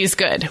stimulated, she's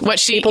good.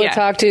 People to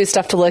talk to,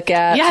 stuff to look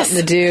at, something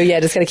to do.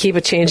 Just got to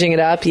keep changing it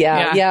up.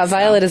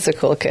 Violet is a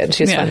cool kid.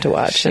 She's fun to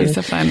watch. She's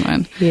a fun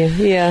one.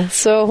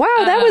 So, wow,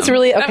 that was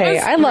really, okay.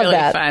 I love really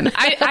that. Fun.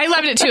 I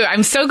loved it too.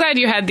 I'm so glad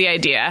you had the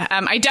idea.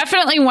 I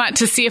definitely want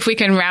to see if we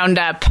can round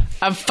up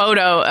a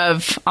photo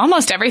of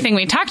almost everything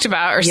we talked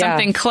about or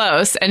something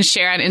close and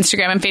share on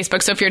Instagram and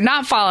Facebook. So if you're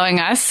not following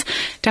us,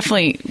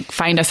 definitely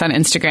find us on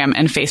Instagram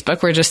and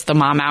Facebook. We're just the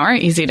Mom Hour,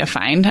 easy to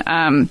find. And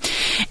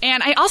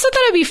I also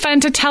thought it'd be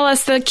fun to tell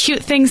us the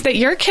cute things that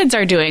your kids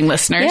are doing,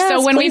 listeners. Yes,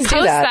 so when we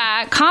post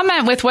that,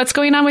 comment with what's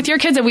going on with your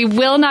kids, and we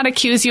will not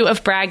accuse you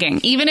of bragging,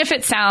 even if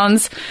it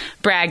sounds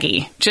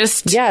braggy.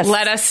 Just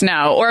let us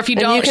know. Or if you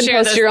don't, you can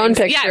share post your own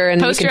picture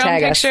and post you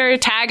can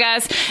tag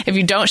us. If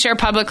you don't share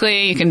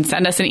publicly, you can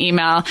send us an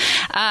email.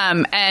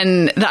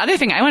 And the other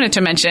thing I wanted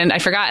to mention, I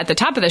forgot at the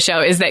top of the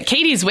show, is that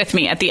Katie's with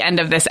me at the end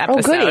of this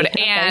episode.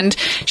 And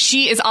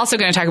she is also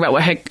going to talk about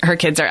what her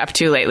kids are up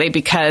to lately,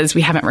 because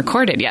we haven't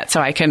recorded yet,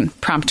 so I can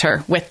prompt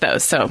her with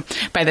those. So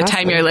by the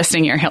time you're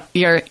listening,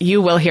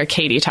 you will hear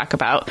Katie talk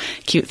about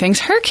cute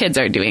things her kids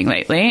are doing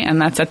lately, and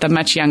that's at the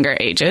much younger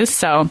ages.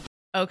 So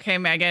okay,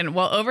 Megan.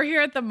 Well, over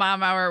here at the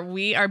Mom Hour,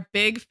 we are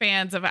big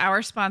fans of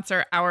our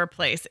sponsor, Our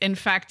Place. In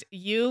fact,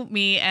 you,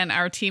 me, and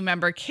our team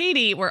member,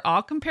 Katie, were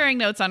all comparing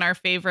notes on our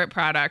favorite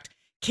product.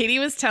 Katie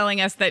was telling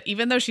us that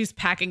even though she's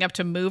packing up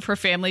to move her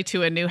family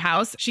to a new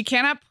house, she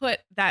cannot put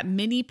that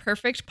mini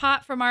perfect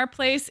pot from Our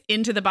Place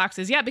into the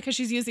boxes yet because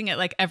she's using it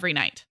every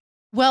night.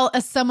 Well,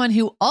 as someone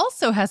who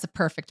also has a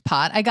perfect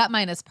pot, I got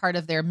mine as part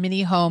of their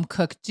mini home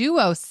cook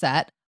duo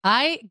set.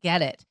 I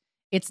get it.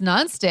 It's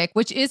nonstick,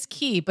 which is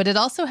key, but it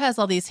also has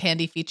all these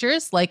handy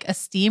features like a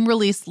steam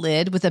release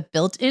lid with a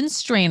built-in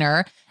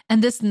strainer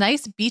and this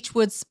nice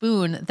beechwood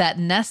spoon that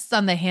nests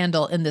on the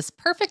handle in this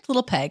perfect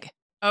little peg.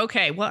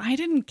 Okay, well, I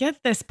didn't get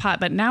this pot,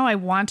 but now I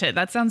want it.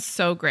 That sounds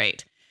so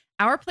great.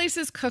 Our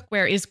Place's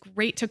cookware is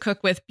great to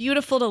cook with,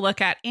 beautiful to look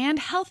at, and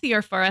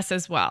healthier for us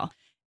as well.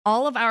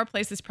 All of Our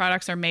Place's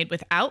products are made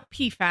without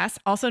PFAS,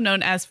 also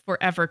known as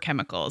forever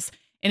chemicals.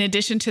 In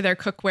addition to their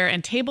cookware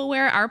and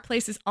tableware, Our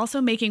Place is also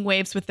making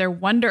waves with their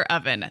Wonder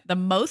Oven, the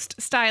most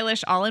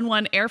stylish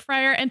all-in-one air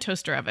fryer and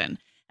toaster oven.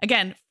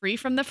 Again, free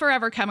from the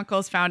forever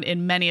chemicals found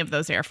in many of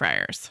those air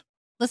fryers.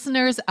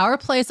 Listeners, Our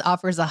Place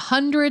offers a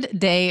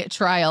 100-day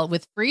trial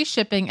with free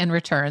shipping and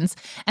returns,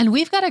 and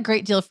we've got a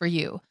great deal for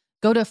you.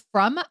 Go to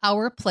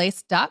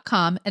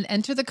FromOurPlace.com and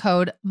enter the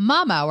code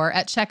MOMHOUR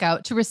at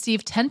checkout to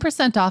receive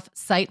 10% off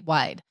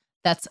site-wide.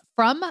 That's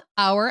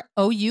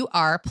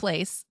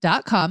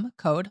FromOurPlace.com,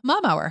 code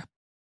MOMHOUR.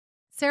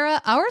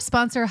 Sarah, our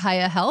sponsor,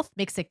 Hiya Health,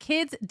 makes a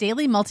kids'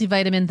 daily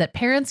multivitamin that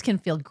parents can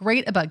feel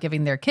great about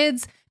giving their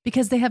kids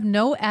because they have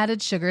no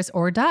added sugars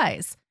or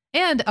dyes.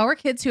 And our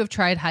kids who have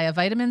tried Hiya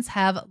vitamins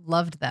have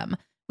loved them,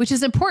 which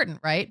is important,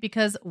 right?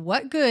 Because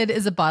what good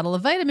is a bottle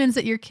of vitamins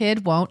that your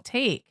kid won't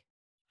take?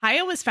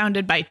 Hiya was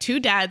founded by two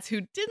dads who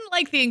didn't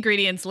like the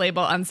ingredients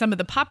label on some of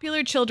the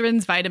popular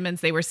children's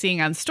vitamins they were seeing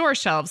on store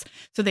shelves,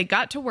 so they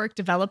got to work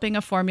developing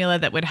a formula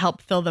that would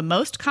help fill the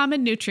most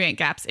common nutrient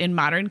gaps in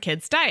modern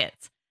kids'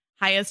 diets.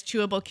 Hiya's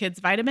Chewable Kids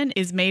Vitamin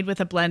is made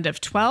with a blend of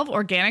 12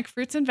 organic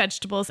fruits and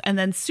vegetables and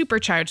then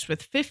supercharged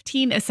with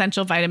 15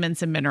 essential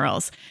vitamins and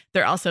minerals.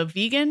 They're also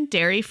vegan,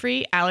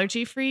 dairy-free,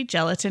 allergy-free,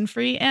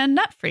 gelatin-free, and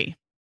nut-free.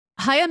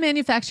 Hiya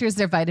manufactures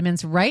their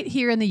vitamins right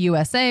here in the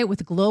USA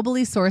with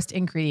globally sourced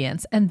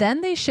ingredients, and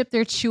then they ship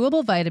their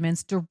chewable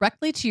vitamins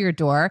directly to your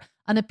door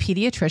on a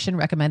pediatrician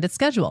recommended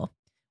schedule.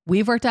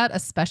 We've worked out a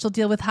special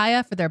deal with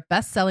Hiya for their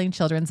best-selling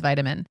children's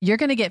vitamin. You're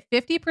going to get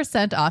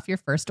 50% off your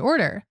first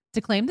order.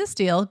 To claim this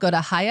deal, go to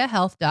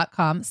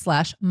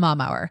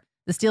hiyahealth.com/momhour.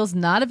 This deal's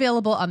not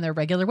available on their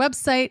regular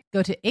website.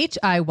 Go to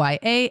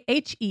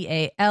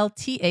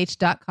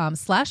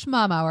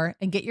hiyahealth.com/momhour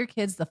and get your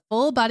kids the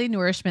full body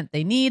nourishment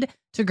they need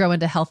to grow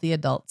into healthy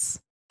adults.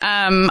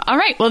 All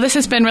right. Well, this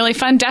has been really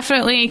fun.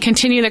 Definitely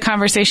continue the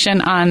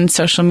conversation on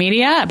social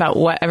media about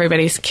what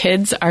everybody's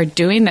kids are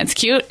doing that's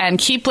cute. And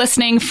keep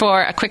listening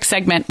for a quick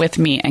segment with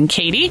me and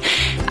Katie.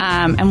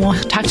 And we'll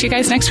talk to you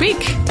guys next week.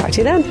 Talk to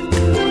you then.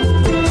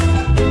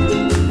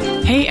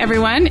 Hey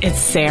everyone, it's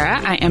Sarah.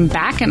 I am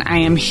back and I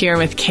am here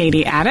with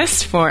Katie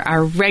Addis for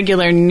our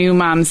regular New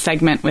Mom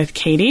segment with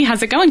Katie.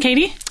 How's it going,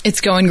 Katie?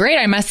 It's going great.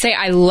 I must say,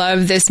 I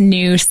love this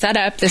new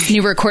setup, this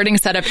new recording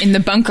setup in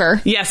the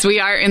bunker. Yes, we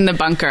are in the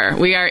bunker.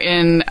 We are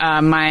in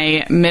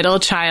my middle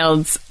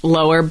child's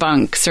lower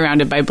bunk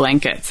surrounded by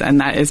blankets, and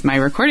that is my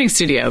recording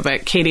studio.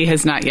 But Katie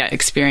has not yet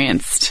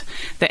experienced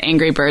the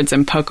Angry Birds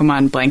and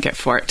Pokemon blanket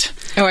fort.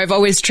 Oh, I've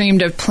always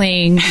dreamed of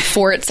playing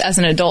forts as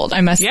an adult,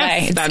 I must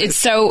Yes, say. It's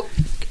so,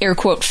 air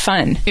quote,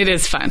 fun. It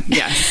is fun,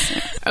 yes.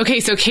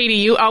 Okay, so Katie,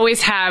 you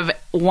always have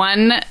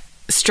one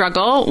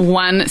struggle,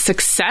 one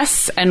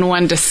success, and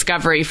one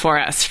discovery for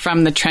us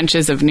from the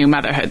trenches of new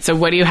motherhood. So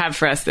what do you have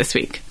for us this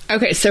week?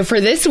 Okay, so for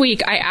this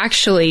week, I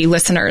actually,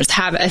 listeners,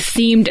 have a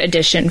themed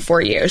edition for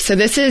you. So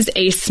this is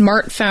a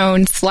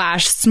smartphone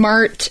slash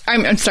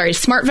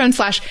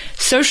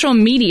social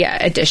media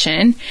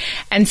edition.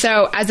 And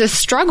so as a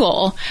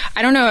struggle,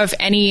 I don't know if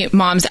any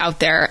moms out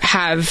there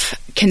have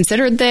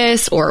considered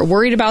this or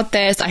worried about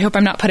this. I hope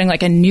I'm not putting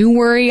like a new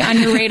worry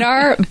on your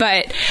radar,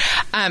 but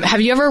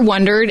have you ever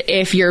wondered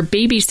if your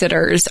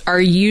babysitters are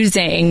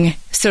using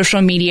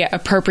social media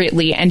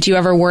appropriately? And do you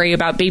ever worry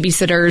about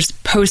babysitters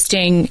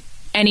posting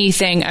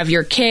anything of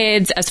your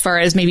kids as far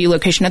as maybe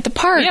location at the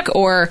park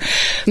or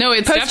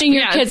posting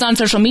your kids on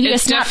social media,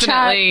 it's Snapchat?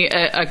 Definitely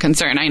a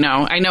concern. I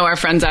know our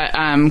friends at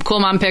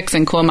Cool Mom Pics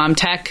and Cool Mom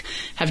Tech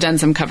have done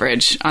some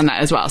coverage on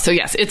that as well. So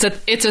yes, it's a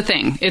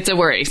thing. It's a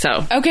worry.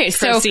 So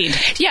proceed.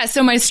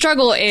 So my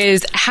struggle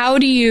is how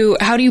do you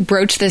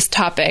broach this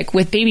topic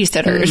with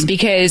babysitters?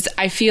 Because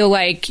I feel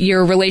like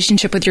your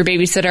relationship with your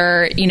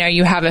babysitter,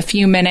 you have a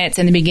few minutes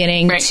in the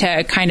beginning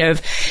to kind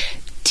of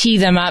tee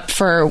them up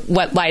for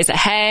what lies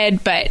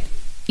ahead, but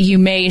you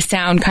may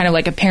sound kind of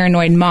like a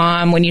paranoid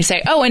mom when you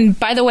say, oh, and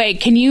by the way,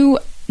 can you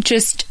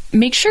just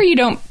make sure you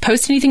don't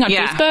post anything on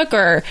Facebook?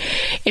 Or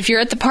if you're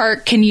at the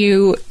park, can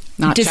you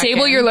not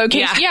disable your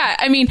location? Yeah.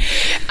 I mean,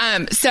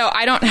 so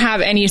I don't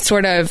have any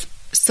sort of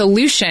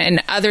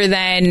solution other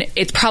than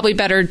it's probably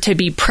better to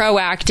be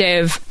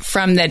proactive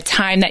from the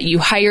time that you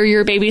hire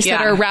your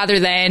babysitter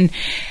rather than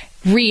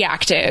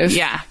reactive.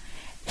 Yeah.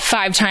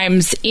 5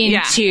 times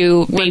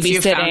into babysitting.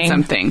 You found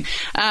something.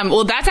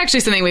 Well, that's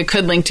actually something we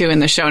could link to in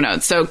the show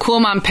notes. So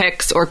Cool Mom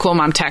Pics or Cool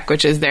Mom Tech,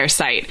 which is their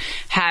site,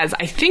 has,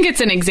 I think it's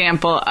an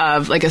example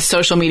of like a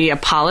social media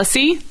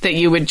policy that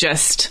you would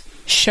just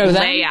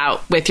lay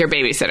out with your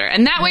babysitter.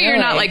 And that way you're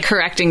not like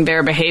correcting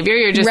their behavior.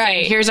 You're just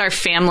saying, here's our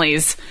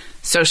family's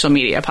social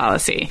media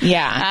policy.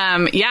 Yeah.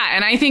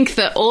 And I think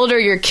the older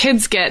your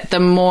kids get, the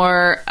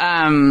more...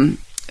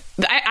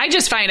 I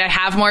just find I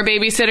have more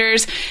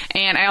babysitters,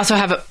 and I also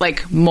have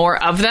like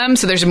more of them.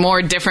 So there's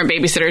more different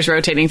babysitters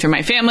rotating through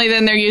my family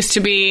than there used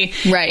to be.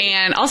 Right.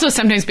 And also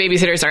sometimes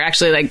babysitters are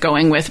actually like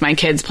going with my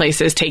kids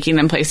places, taking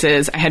them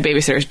places. I had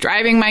babysitters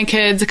driving my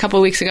kids a couple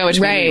of weeks ago, which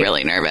made me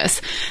really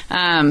nervous.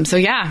 So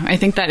yeah, I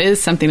think that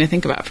is something to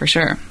think about for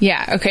sure.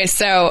 Yeah. Okay.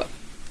 So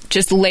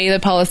just lay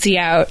the policy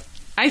out.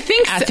 I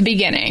think at the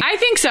beginning. I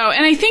think so.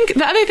 And I think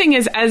the other thing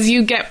is as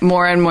you get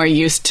more and more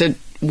used to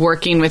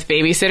working with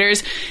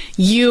babysitters,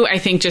 I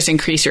think, just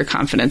increase your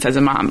confidence as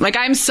a mom. Like,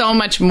 I'm so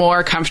much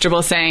more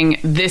comfortable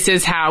saying, this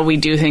is how we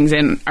do things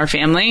in our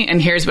family,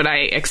 and here's what I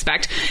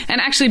expect.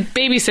 And actually,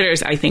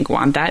 babysitters, I think,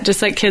 want that,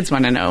 just like kids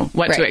want to know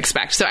what to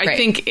expect. So I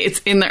think it's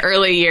in the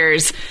early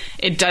years,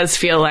 it does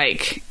feel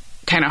like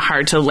kind of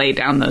hard to lay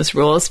down those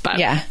rules, but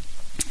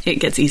it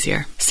gets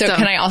easier. So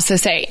can I also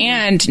say,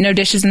 and no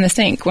dishes in the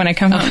sink when I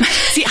come home?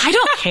 See, I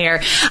don't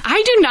care.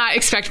 I do not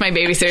expect my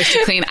babysitters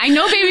to clean. I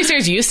know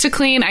babysitters used to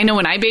clean. I know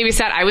when I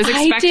babysat, I was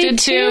expected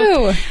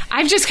to.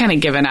 I've just kind of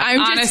given up.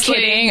 I'm just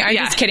kidding. I'm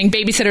just kidding.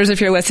 Babysitters,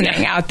 if you're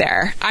listening out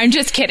there, I'm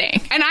just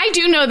kidding. And I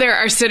do know there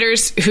are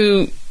sitters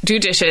who do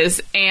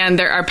dishes, and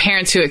there are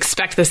parents who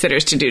expect the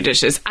sitters to do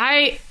dishes.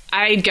 I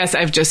I guess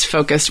I've just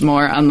focused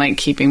more on like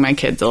keeping my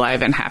kids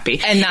alive and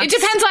happy. And it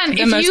depends on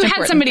if you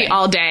had somebody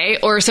all day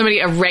or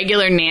a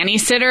regular nanny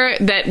sitter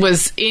that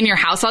was in your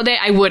house all day,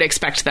 I would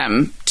expect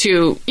them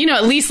to,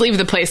 at least leave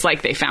the place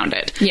like they found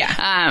it.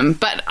 Yeah.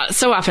 But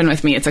so often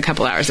with me, it's a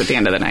couple hours at the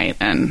end of the night.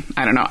 And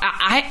I don't know.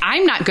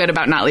 I'm not good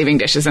about not leaving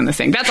dishes in the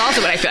sink. That's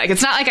also what I feel like.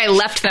 It's not like I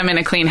left them in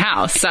a clean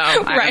house. So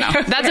I don't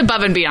know. That's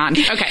above and beyond.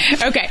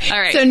 Okay. All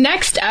right. So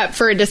next up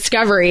for a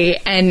discovery,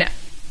 and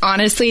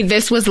honestly,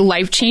 this was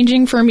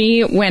life-changing for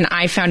me when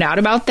I found out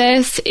about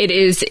this. It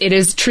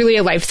is truly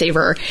a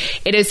lifesaver.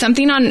 It is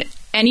something on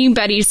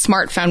anybody's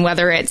smartphone,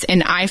 whether it's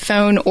an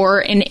iPhone or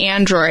an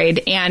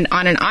Android. And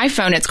on an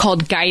iPhone, it's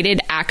called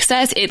Guided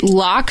Access. It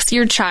locks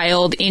your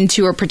child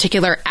into a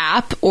particular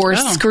app or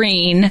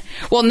screen.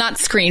 Well, not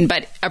screen,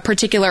 but a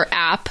particular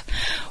app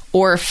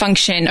or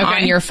function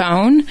on your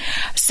phone.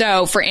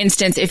 So, for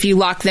instance, if you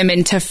lock them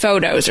into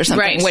photos or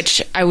something,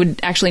 which I would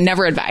actually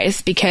never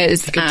advise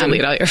because they could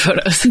delete all your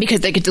photos.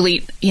 Because they could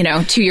delete,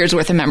 2 years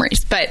worth of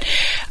memories. But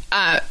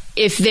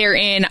if they're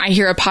in, I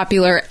hear a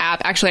popular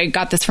app, actually I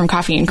got this from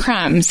Coffee and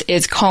Crumbs,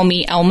 is Call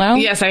Me Elmo.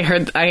 Yes, I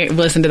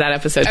listened to that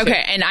episode too.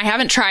 Okay, and I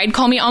haven't tried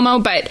Call Me Elmo,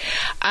 but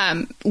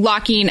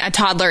locking a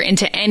toddler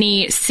into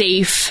any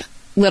safe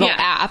little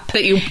app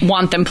that you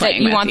want them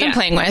playing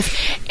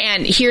with.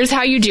 And here's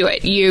how you do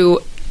it. You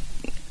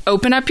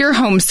open up your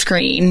home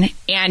screen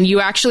and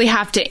you actually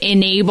have to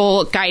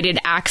enable guided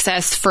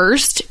access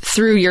first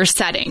through your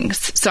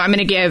settings. So I'm going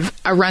to give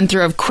a run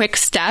through of quick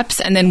steps,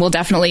 and then we'll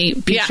definitely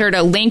be sure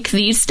to link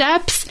these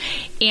steps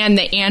and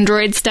the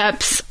Android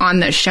steps on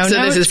the show notes.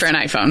 So this is for an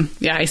iPhone.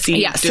 Yeah, I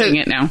see doing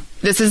it now.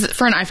 This is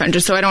for an iPhone,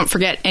 just so I don't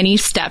forget any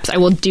steps. I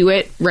will do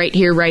it right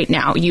here, right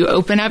now. You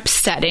open up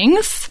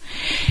settings,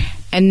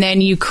 and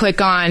then you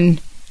click on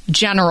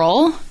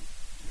General,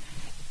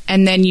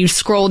 and then you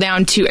scroll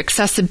down to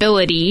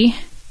Accessibility,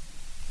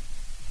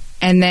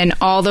 and then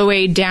all the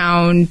way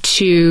down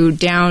to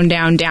down.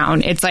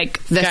 It's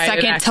like the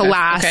Guided second access. to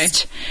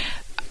last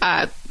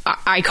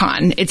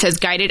icon. It says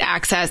Guided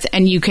Access,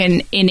 and you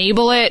can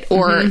enable it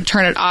or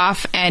turn it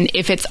off. And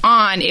if it's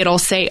on, it'll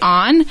say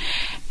on,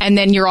 and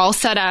then you're all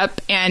set up.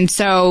 And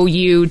so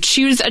you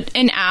choose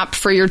an app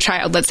for your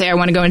child. Let's say I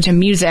want to go into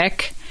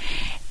music.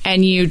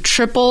 And you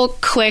triple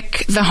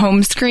click the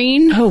home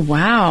screen. Oh,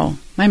 wow.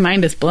 My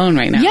mind is blown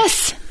right now.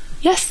 Yes.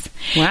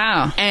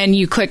 Wow. And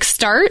you click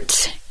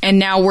start, and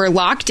now we're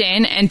locked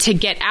in. And to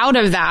get out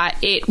of that,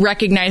 it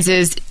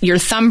recognizes your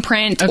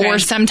thumbprint, or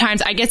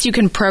sometimes I guess you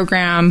can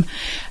program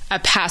a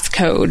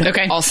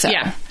passcode also.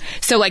 Yeah.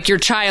 So like your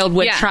child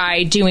would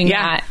try doing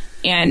that.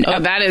 And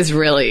that is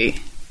really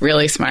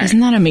smart.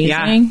 Isn't that amazing?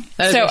 Yeah,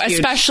 that so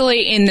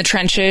especially in the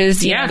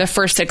trenches, you know, the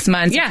first 6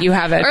 months, if you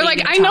have or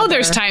like I know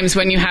there's times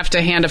when you have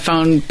to hand a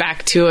phone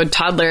back to a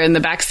toddler in the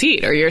back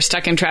seat, or you're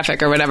stuck in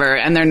traffic or whatever,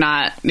 and they're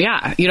not.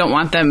 Yeah, you don't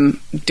want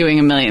them doing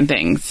a million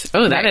things.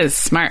 Oh, that is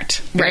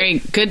smart. Very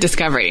good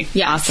discovery.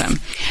 Yes. Awesome.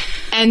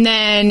 And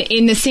then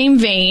in the same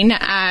vein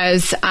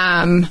as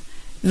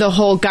the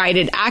whole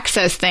guided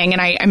access thing, and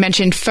I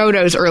mentioned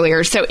photos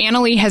earlier. So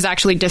Annalie has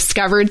actually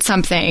discovered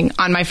something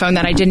on my phone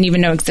that I didn't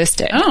even know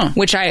existed,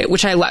 which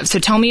I love. So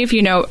tell me if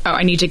you know. Oh,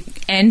 I need to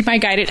end my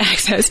guided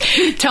access.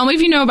 Tell me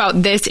if you know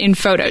about this in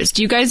Photos.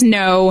 Do you guys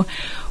know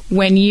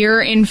when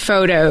you're in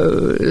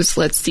Photos?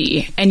 Let's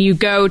see, and you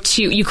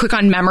click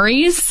on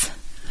Memories.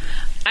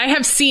 I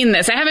have seen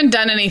this. I haven't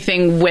done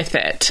anything with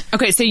it.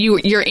 Okay, so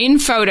you're in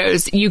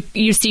Photos.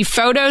 You see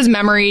Photos,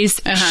 Memories,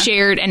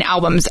 Shared, and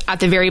Albums at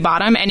the very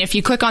bottom. And if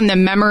you click on the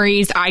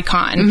Memories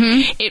icon,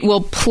 it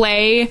will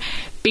play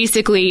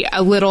basically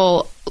a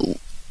little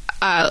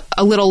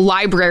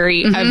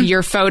library of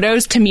your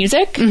photos to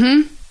music.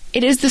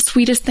 It is the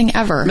sweetest thing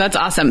ever. That's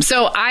awesome.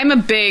 So I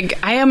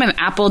am an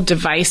Apple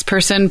device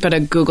person, but a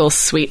Google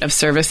suite of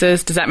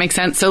services. Does that make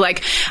sense? So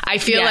like, I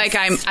feel like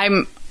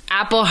I'm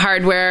Apple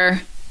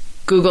hardware,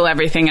 Google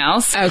everything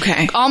else.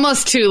 Okay.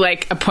 Almost to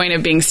like a point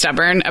of being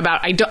stubborn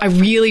about, I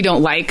really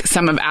don't like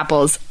some of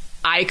Apple's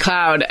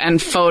iCloud and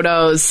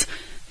Photos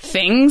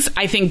things.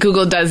 I think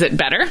Google does it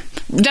better.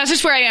 That's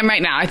just where I am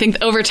right now. I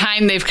think over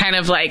time they've kind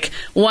of like,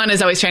 one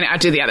is always trying to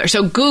outdo the other.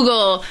 So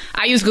Google,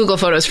 I use Google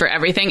Photos for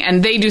everything,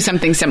 and they do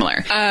something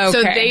similar.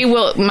 So they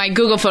will, my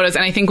Google Photos,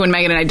 and I think when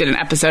Megan and I did an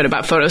episode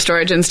about photo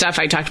storage and stuff,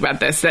 I talked about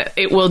this, that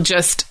it will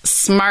just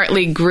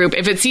smartly group,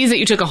 if it sees that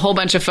you took a whole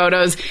bunch of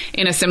photos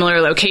in a similar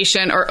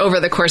location or over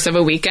the course of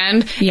a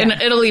weekend, and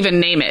it'll even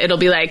name it. It'll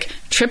be like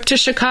trip to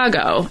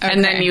Chicago,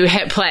 and then you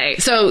hit play.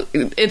 So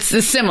it's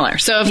similar.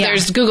 So if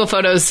there's Google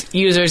Photos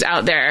users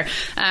out there,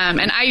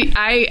 and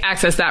I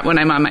access that when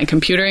I'm on my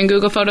computer in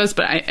Google Photos,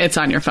 but it's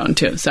on your phone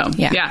too. So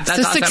that's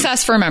awesome.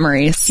 Success for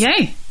Memories.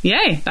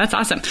 Yay. That's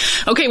awesome.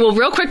 Okay, well,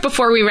 real quick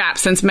before we wrap,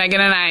 since Megan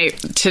and I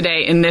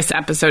today in this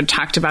episode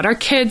talked about our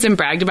kids and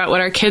bragged about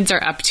what our kids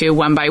are up to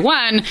one by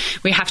one,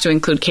 we have to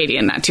include Katie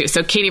in that too.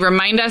 So Katie,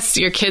 remind us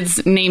your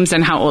kids' names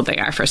and how old they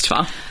are, first of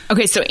all.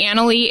 Okay, so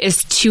Annalie is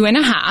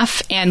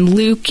 2.5 and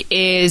Luke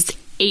is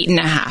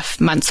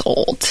 8.5 months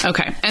old.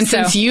 Okay. And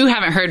since you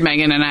haven't heard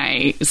Megan and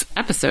I's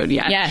episode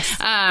yet,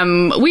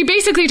 we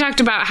basically talked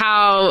about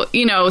how,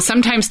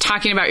 sometimes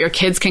talking about your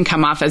kids can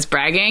come off as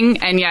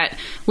bragging, and yet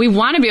we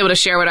want to be able to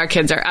share what our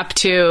kids are up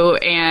to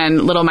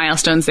and little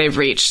milestones they've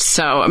reached.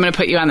 So I'm going to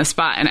put you on the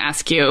spot and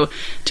ask you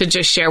to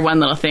just share one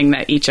little thing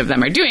that each of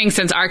them are doing,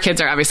 since our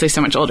kids are obviously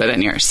so much older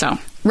than yours. So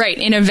right,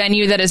 in a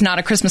venue that is not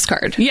a Christmas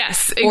card.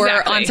 Yes, exactly.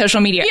 Or on social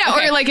media. Yeah,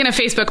 okay. Or like in a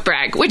Facebook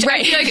brag, which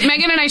I feel like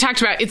Megan and I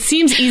talked about. It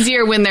seems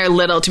easier when they're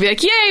little to be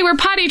like, yay, we're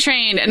potty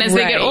trained. And as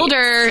they get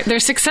older, their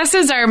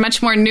successes are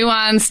much more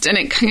nuanced, and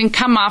it can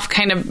come off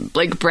kind of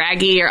like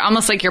braggy, or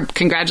almost like you're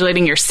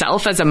congratulating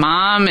yourself as a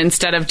mom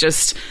instead of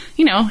just,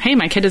 hey,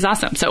 my kid is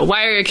awesome. So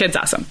why are your kids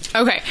awesome?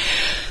 Okay.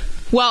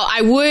 Well,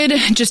 I would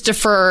just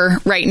defer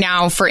right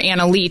now for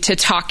Annalie to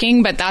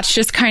talking, but that's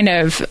just kind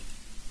of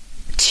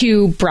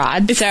too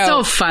broad. It's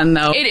so fun,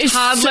 though. It is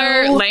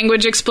Toddler so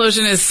language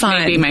explosion is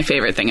fun. Maybe my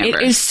favorite thing ever.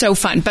 It is so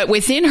fun. But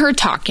within her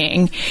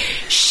talking,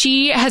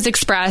 she has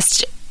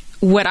expressed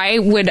what I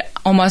would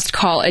almost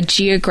call a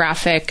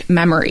geographic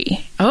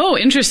memory. Oh,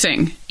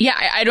 interesting. Yeah,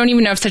 I don't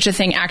even know if such a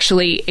thing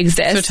actually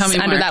exists so tell me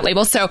under more. that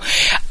label. So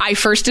I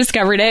first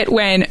discovered it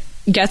when,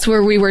 guess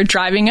where we were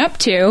driving up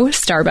to?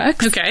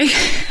 Starbucks. Okay.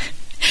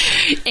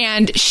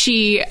 And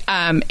she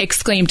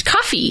exclaimed,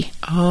 coffee.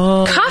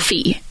 Oh.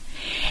 Coffee.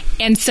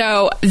 And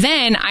so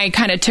then I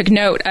kind of took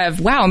note of,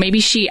 wow,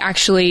 maybe she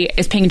actually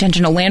is paying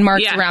attention to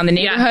landmarks around the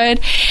neighborhood.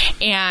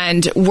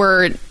 And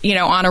we're,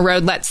 on a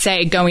road, let's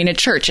say, going to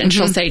church. And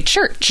she'll say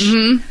church.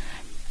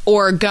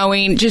 Or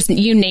going, just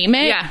you name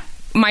it. Yeah.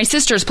 My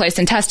sister's place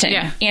in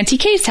Tustin. Auntie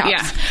Kay's house.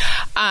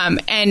 Yeah.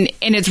 And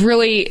it's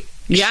really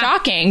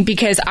shocking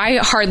because I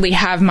hardly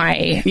have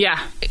my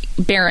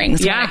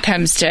bearings when it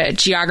comes to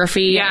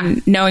geography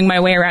and knowing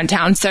my way around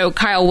town. So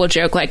Kyle will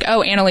joke like,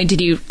 oh, Annalie,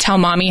 did you tell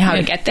mommy how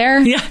to get there?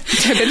 Yeah.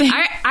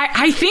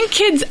 I think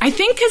kids,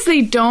 because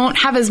they don't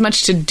have as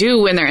much to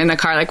do when they're in the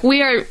car, like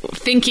we are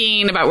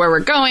thinking about where we're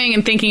going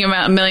and thinking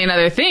about a million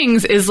other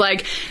things, is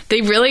like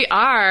they really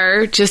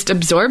are just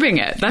absorbing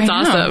it. That's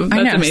awesome.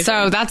 That's amazing.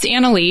 So that's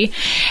Annalie.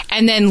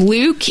 And then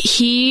Luke,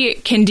 he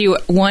can do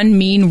one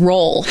mean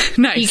roll.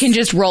 Nice. He can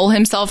just roll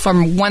himself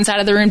from one side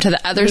of the room to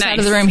the other side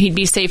of the room. He'd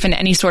be safe in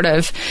any sort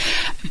of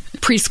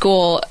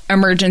preschool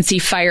emergency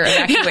fire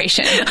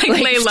evacuation. like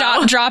lay low.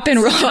 Stop, drop,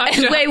 and roll.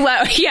 And lay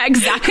low. Yeah,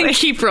 exactly.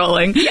 Keep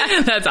rolling.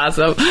 Yeah. That's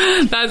awesome.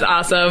 That's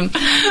awesome.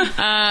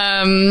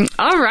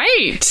 All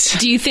right.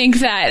 Do you think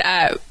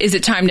that, is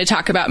it time to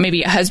talk about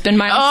maybe a husband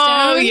milestone?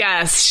 Oh,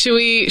 yes.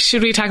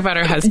 Should we talk about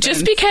our husband?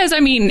 Just because,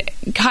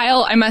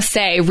 Kyle, I must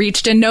say,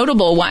 reached a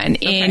notable one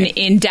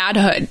in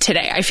dadhood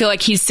today. I feel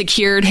like he's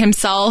secured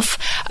himself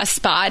a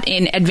spot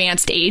in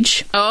advanced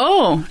age.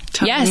 Oh,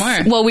 tell me more.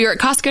 Well, we were at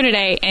Costco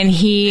today, and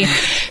he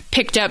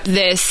picked up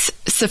this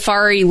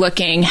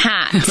safari-looking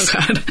hat. Oh,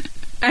 God.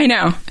 I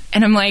know.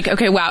 And I'm like,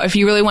 okay, wow, if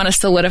you really want to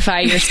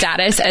solidify your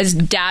status as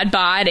dad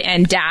bod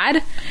and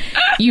dad,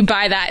 you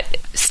buy that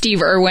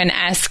Steve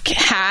Irwin-esque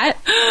hat.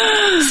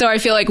 So I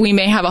feel like we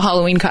may have a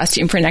Halloween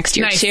costume for next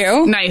year,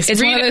 too. Nice.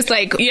 It's one of those,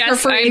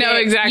 yes, I know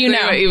exactly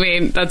what you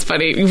mean. That's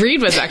funny.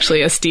 Reed was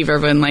actually a Steve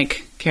Irwin,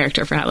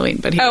 character for Halloween,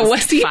 but he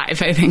was 5,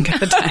 I think,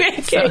 at the time.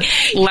 Okay.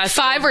 So less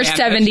 5 or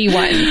 71.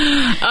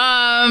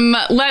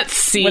 Let's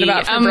see. What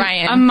about for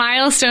Brian? A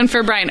milestone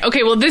for Brian.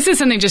 Okay, well, this is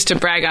something just to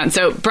brag on.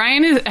 So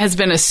Brian has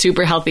been a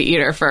super healthy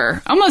eater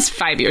for almost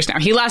 5 years now.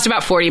 He lost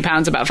about 40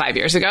 pounds about 5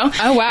 years ago.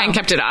 Oh, wow. And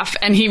kept it off.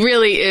 And he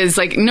really is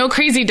no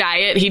crazy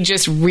diet. He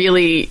just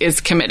really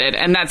is committed.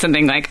 And that's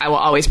something I will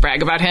always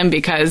brag about him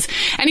because,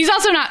 and he's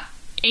also not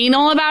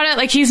anal about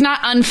it. He's not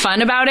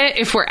unfun about it.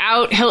 If we're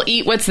out, he'll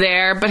eat what's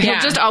there, but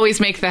he'll just always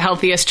make the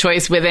healthiest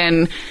choice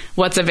within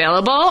what's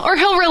available, or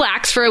he'll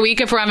relax for a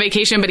week if we're on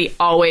vacation, but he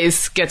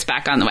always gets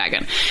back on the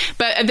wagon.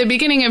 But at the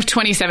beginning of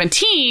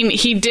 2017,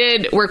 he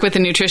did work with a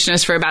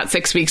nutritionist for about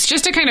 6 weeks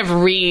just to kind of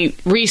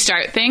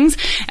restart things.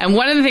 And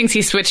one of the things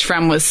he switched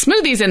from was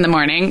smoothies in the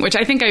morning, which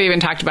I think I've even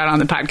talked about on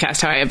the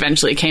podcast, how I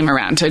eventually came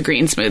around to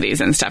green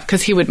smoothies and stuff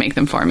because he would make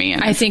them for me.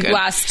 And I think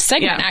last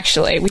segment,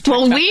 actually. We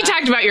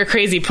talked about your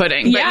crazy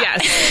pudding. But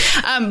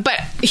yes.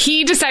 But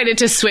he decided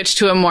to switch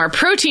to a more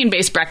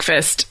protein-based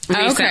breakfast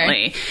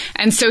recently. Okay.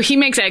 And so he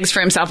makes eggs for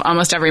himself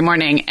almost every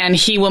morning, and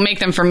he will make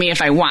them for me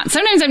if I want.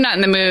 Sometimes I'm not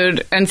in the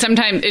mood, and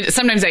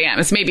sometimes I am.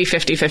 It's maybe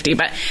 50-50.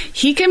 But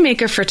he can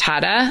make a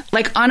frittata,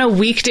 on a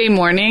weekday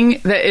morning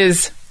that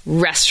is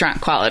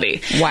restaurant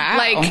quality.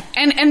 Wow.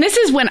 And this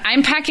is when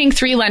I'm packing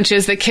 3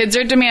 lunches, the kids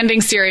are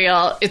demanding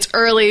cereal, it's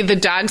early, the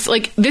dogs,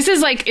 this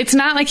is it's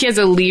not like he has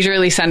a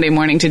leisurely Sunday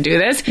morning to do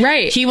this.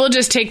 Right. He will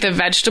just take the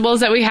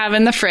vegetables that we have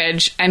in the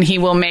fridge and he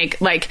will make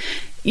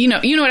you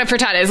know what a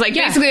frittata is,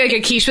 basically a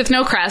quiche with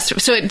no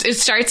crust. So it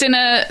starts in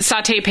a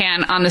saute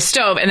pan on the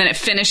stove and then it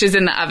finishes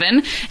in the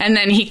oven and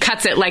then he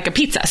cuts it like a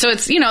pizza. So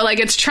it's,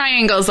 it's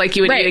triangles like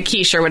you would eat a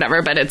quiche or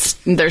whatever, but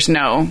there's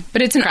no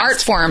But it's an crust.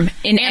 art form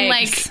in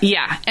eggs.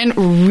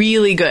 And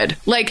really good.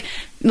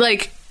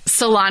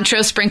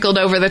 cilantro sprinkled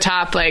over the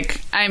top.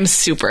 Like, I'm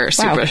super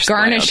spoiled.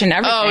 Garnish and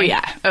everything.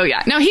 Oh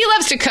yeah. No, he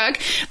loves to cook,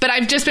 but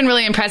I've just been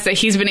really impressed that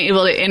he's been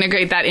able to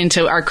integrate that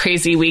into our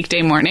crazy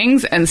weekday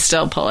mornings and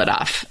still pull it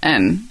off.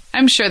 And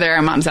I'm sure there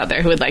are moms out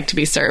there who would like to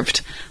be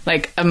served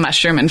like a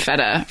mushroom and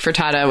feta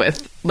frittata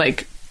with,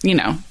 like, you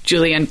know,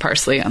 julienne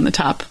parsley on the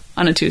top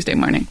on a Tuesday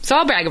morning. So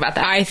I'll brag about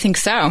that. I think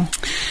so.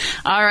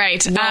 All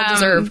right. Well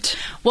deserved.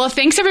 Well,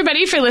 thanks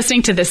everybody for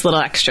listening to this little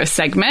extra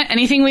segment.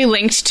 Anything we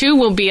linked to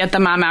will be at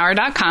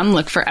themomhour.com.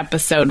 Look for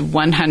episode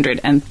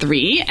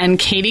 103. And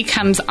Katie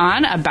comes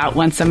on about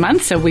once a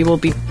month. So we will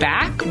be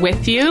back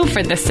with you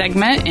for this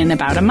segment in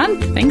about a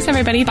month. Thanks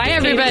everybody. Bye,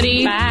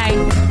 everybody. Bye.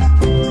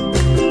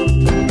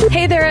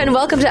 Hey there, and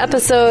welcome to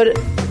episode...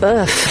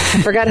 I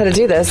forgot how to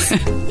do this.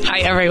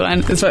 Hi,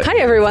 everyone. Hi,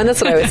 everyone. That's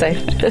what I would say.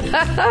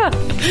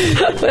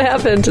 What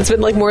happened? It's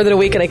been like more than a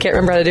week, and I can't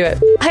remember how to do it.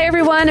 Hi,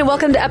 everyone, and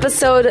welcome to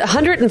episode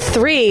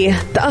 103.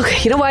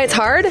 Okay, you know why it's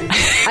hard?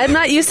 I'm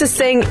not used to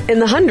saying in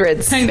the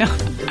hundreds. I know.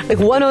 Like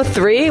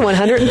 103,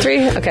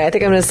 103? Okay, I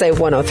think I'm going to say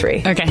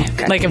 103.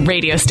 Okay. Like a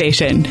radio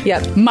station.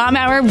 Yep. Mom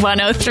Hour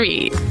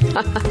 103.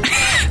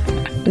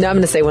 No, I'm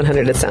going to say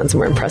 100. It sounds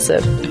more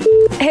impressive.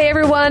 Hey,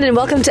 everyone, and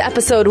welcome to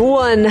episode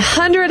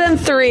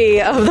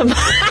 103 of the...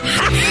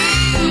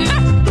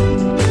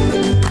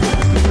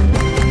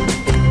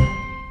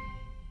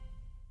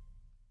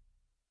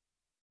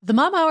 The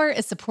Mom Hour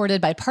is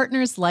supported by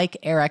partners like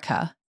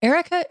Erica.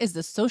 Erica is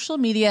the social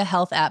media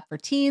health app for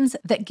teens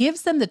that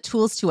gives them the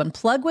tools to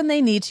unplug when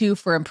they need to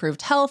for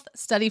improved health,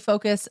 study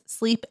focus,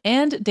 sleep,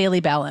 and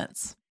daily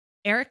balance.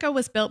 Erica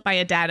was built by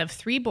a dad of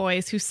 3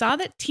 boys who saw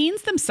that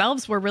teens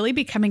themselves were really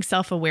becoming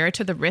self-aware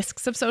to the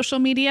risks of social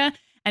media,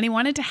 and he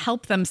wanted to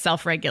help them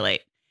self-regulate.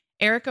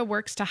 Erica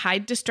works to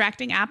hide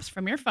distracting apps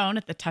from your phone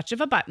at the touch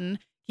of a button,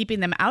 keeping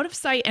them out of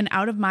sight and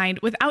out of mind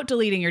without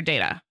deleting your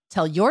data.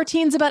 Tell your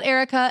teens about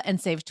Erica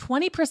and save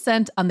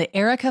 20% on the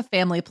Erica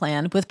family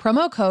plan with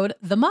promo code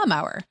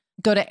TheMomHour.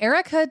 Go to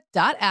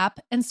erica.app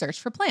and search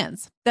for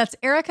plans. That's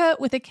Erica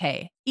with a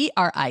K,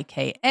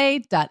 ERIKA.app,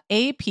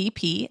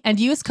 and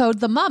use code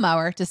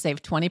TheMomHour to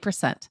save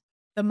 20%.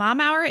 The Mom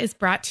Hour is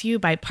brought to you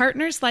by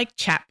partners like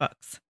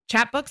Chatbooks.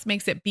 Chatbooks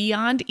makes it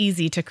beyond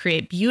easy to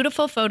create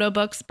beautiful photo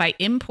books by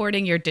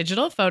importing your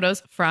digital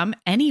photos from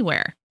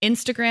anywhere.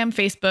 Instagram,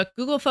 Facebook,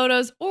 Google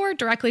Photos, or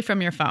directly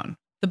from your phone.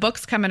 The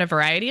books come in a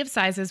variety of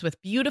sizes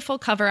with beautiful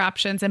cover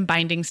options and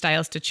binding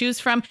styles to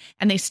choose from,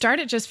 and they start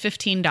at just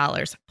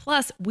 $15.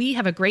 Plus, we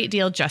have a great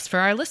deal just for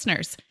our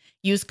listeners.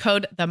 Use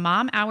code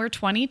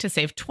TheMomHour20 to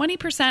save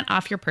 20%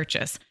 off your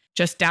purchase.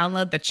 Just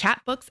download the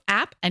Chatbooks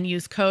app and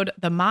use code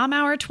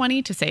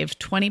TheMomHour20 to save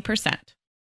 20%.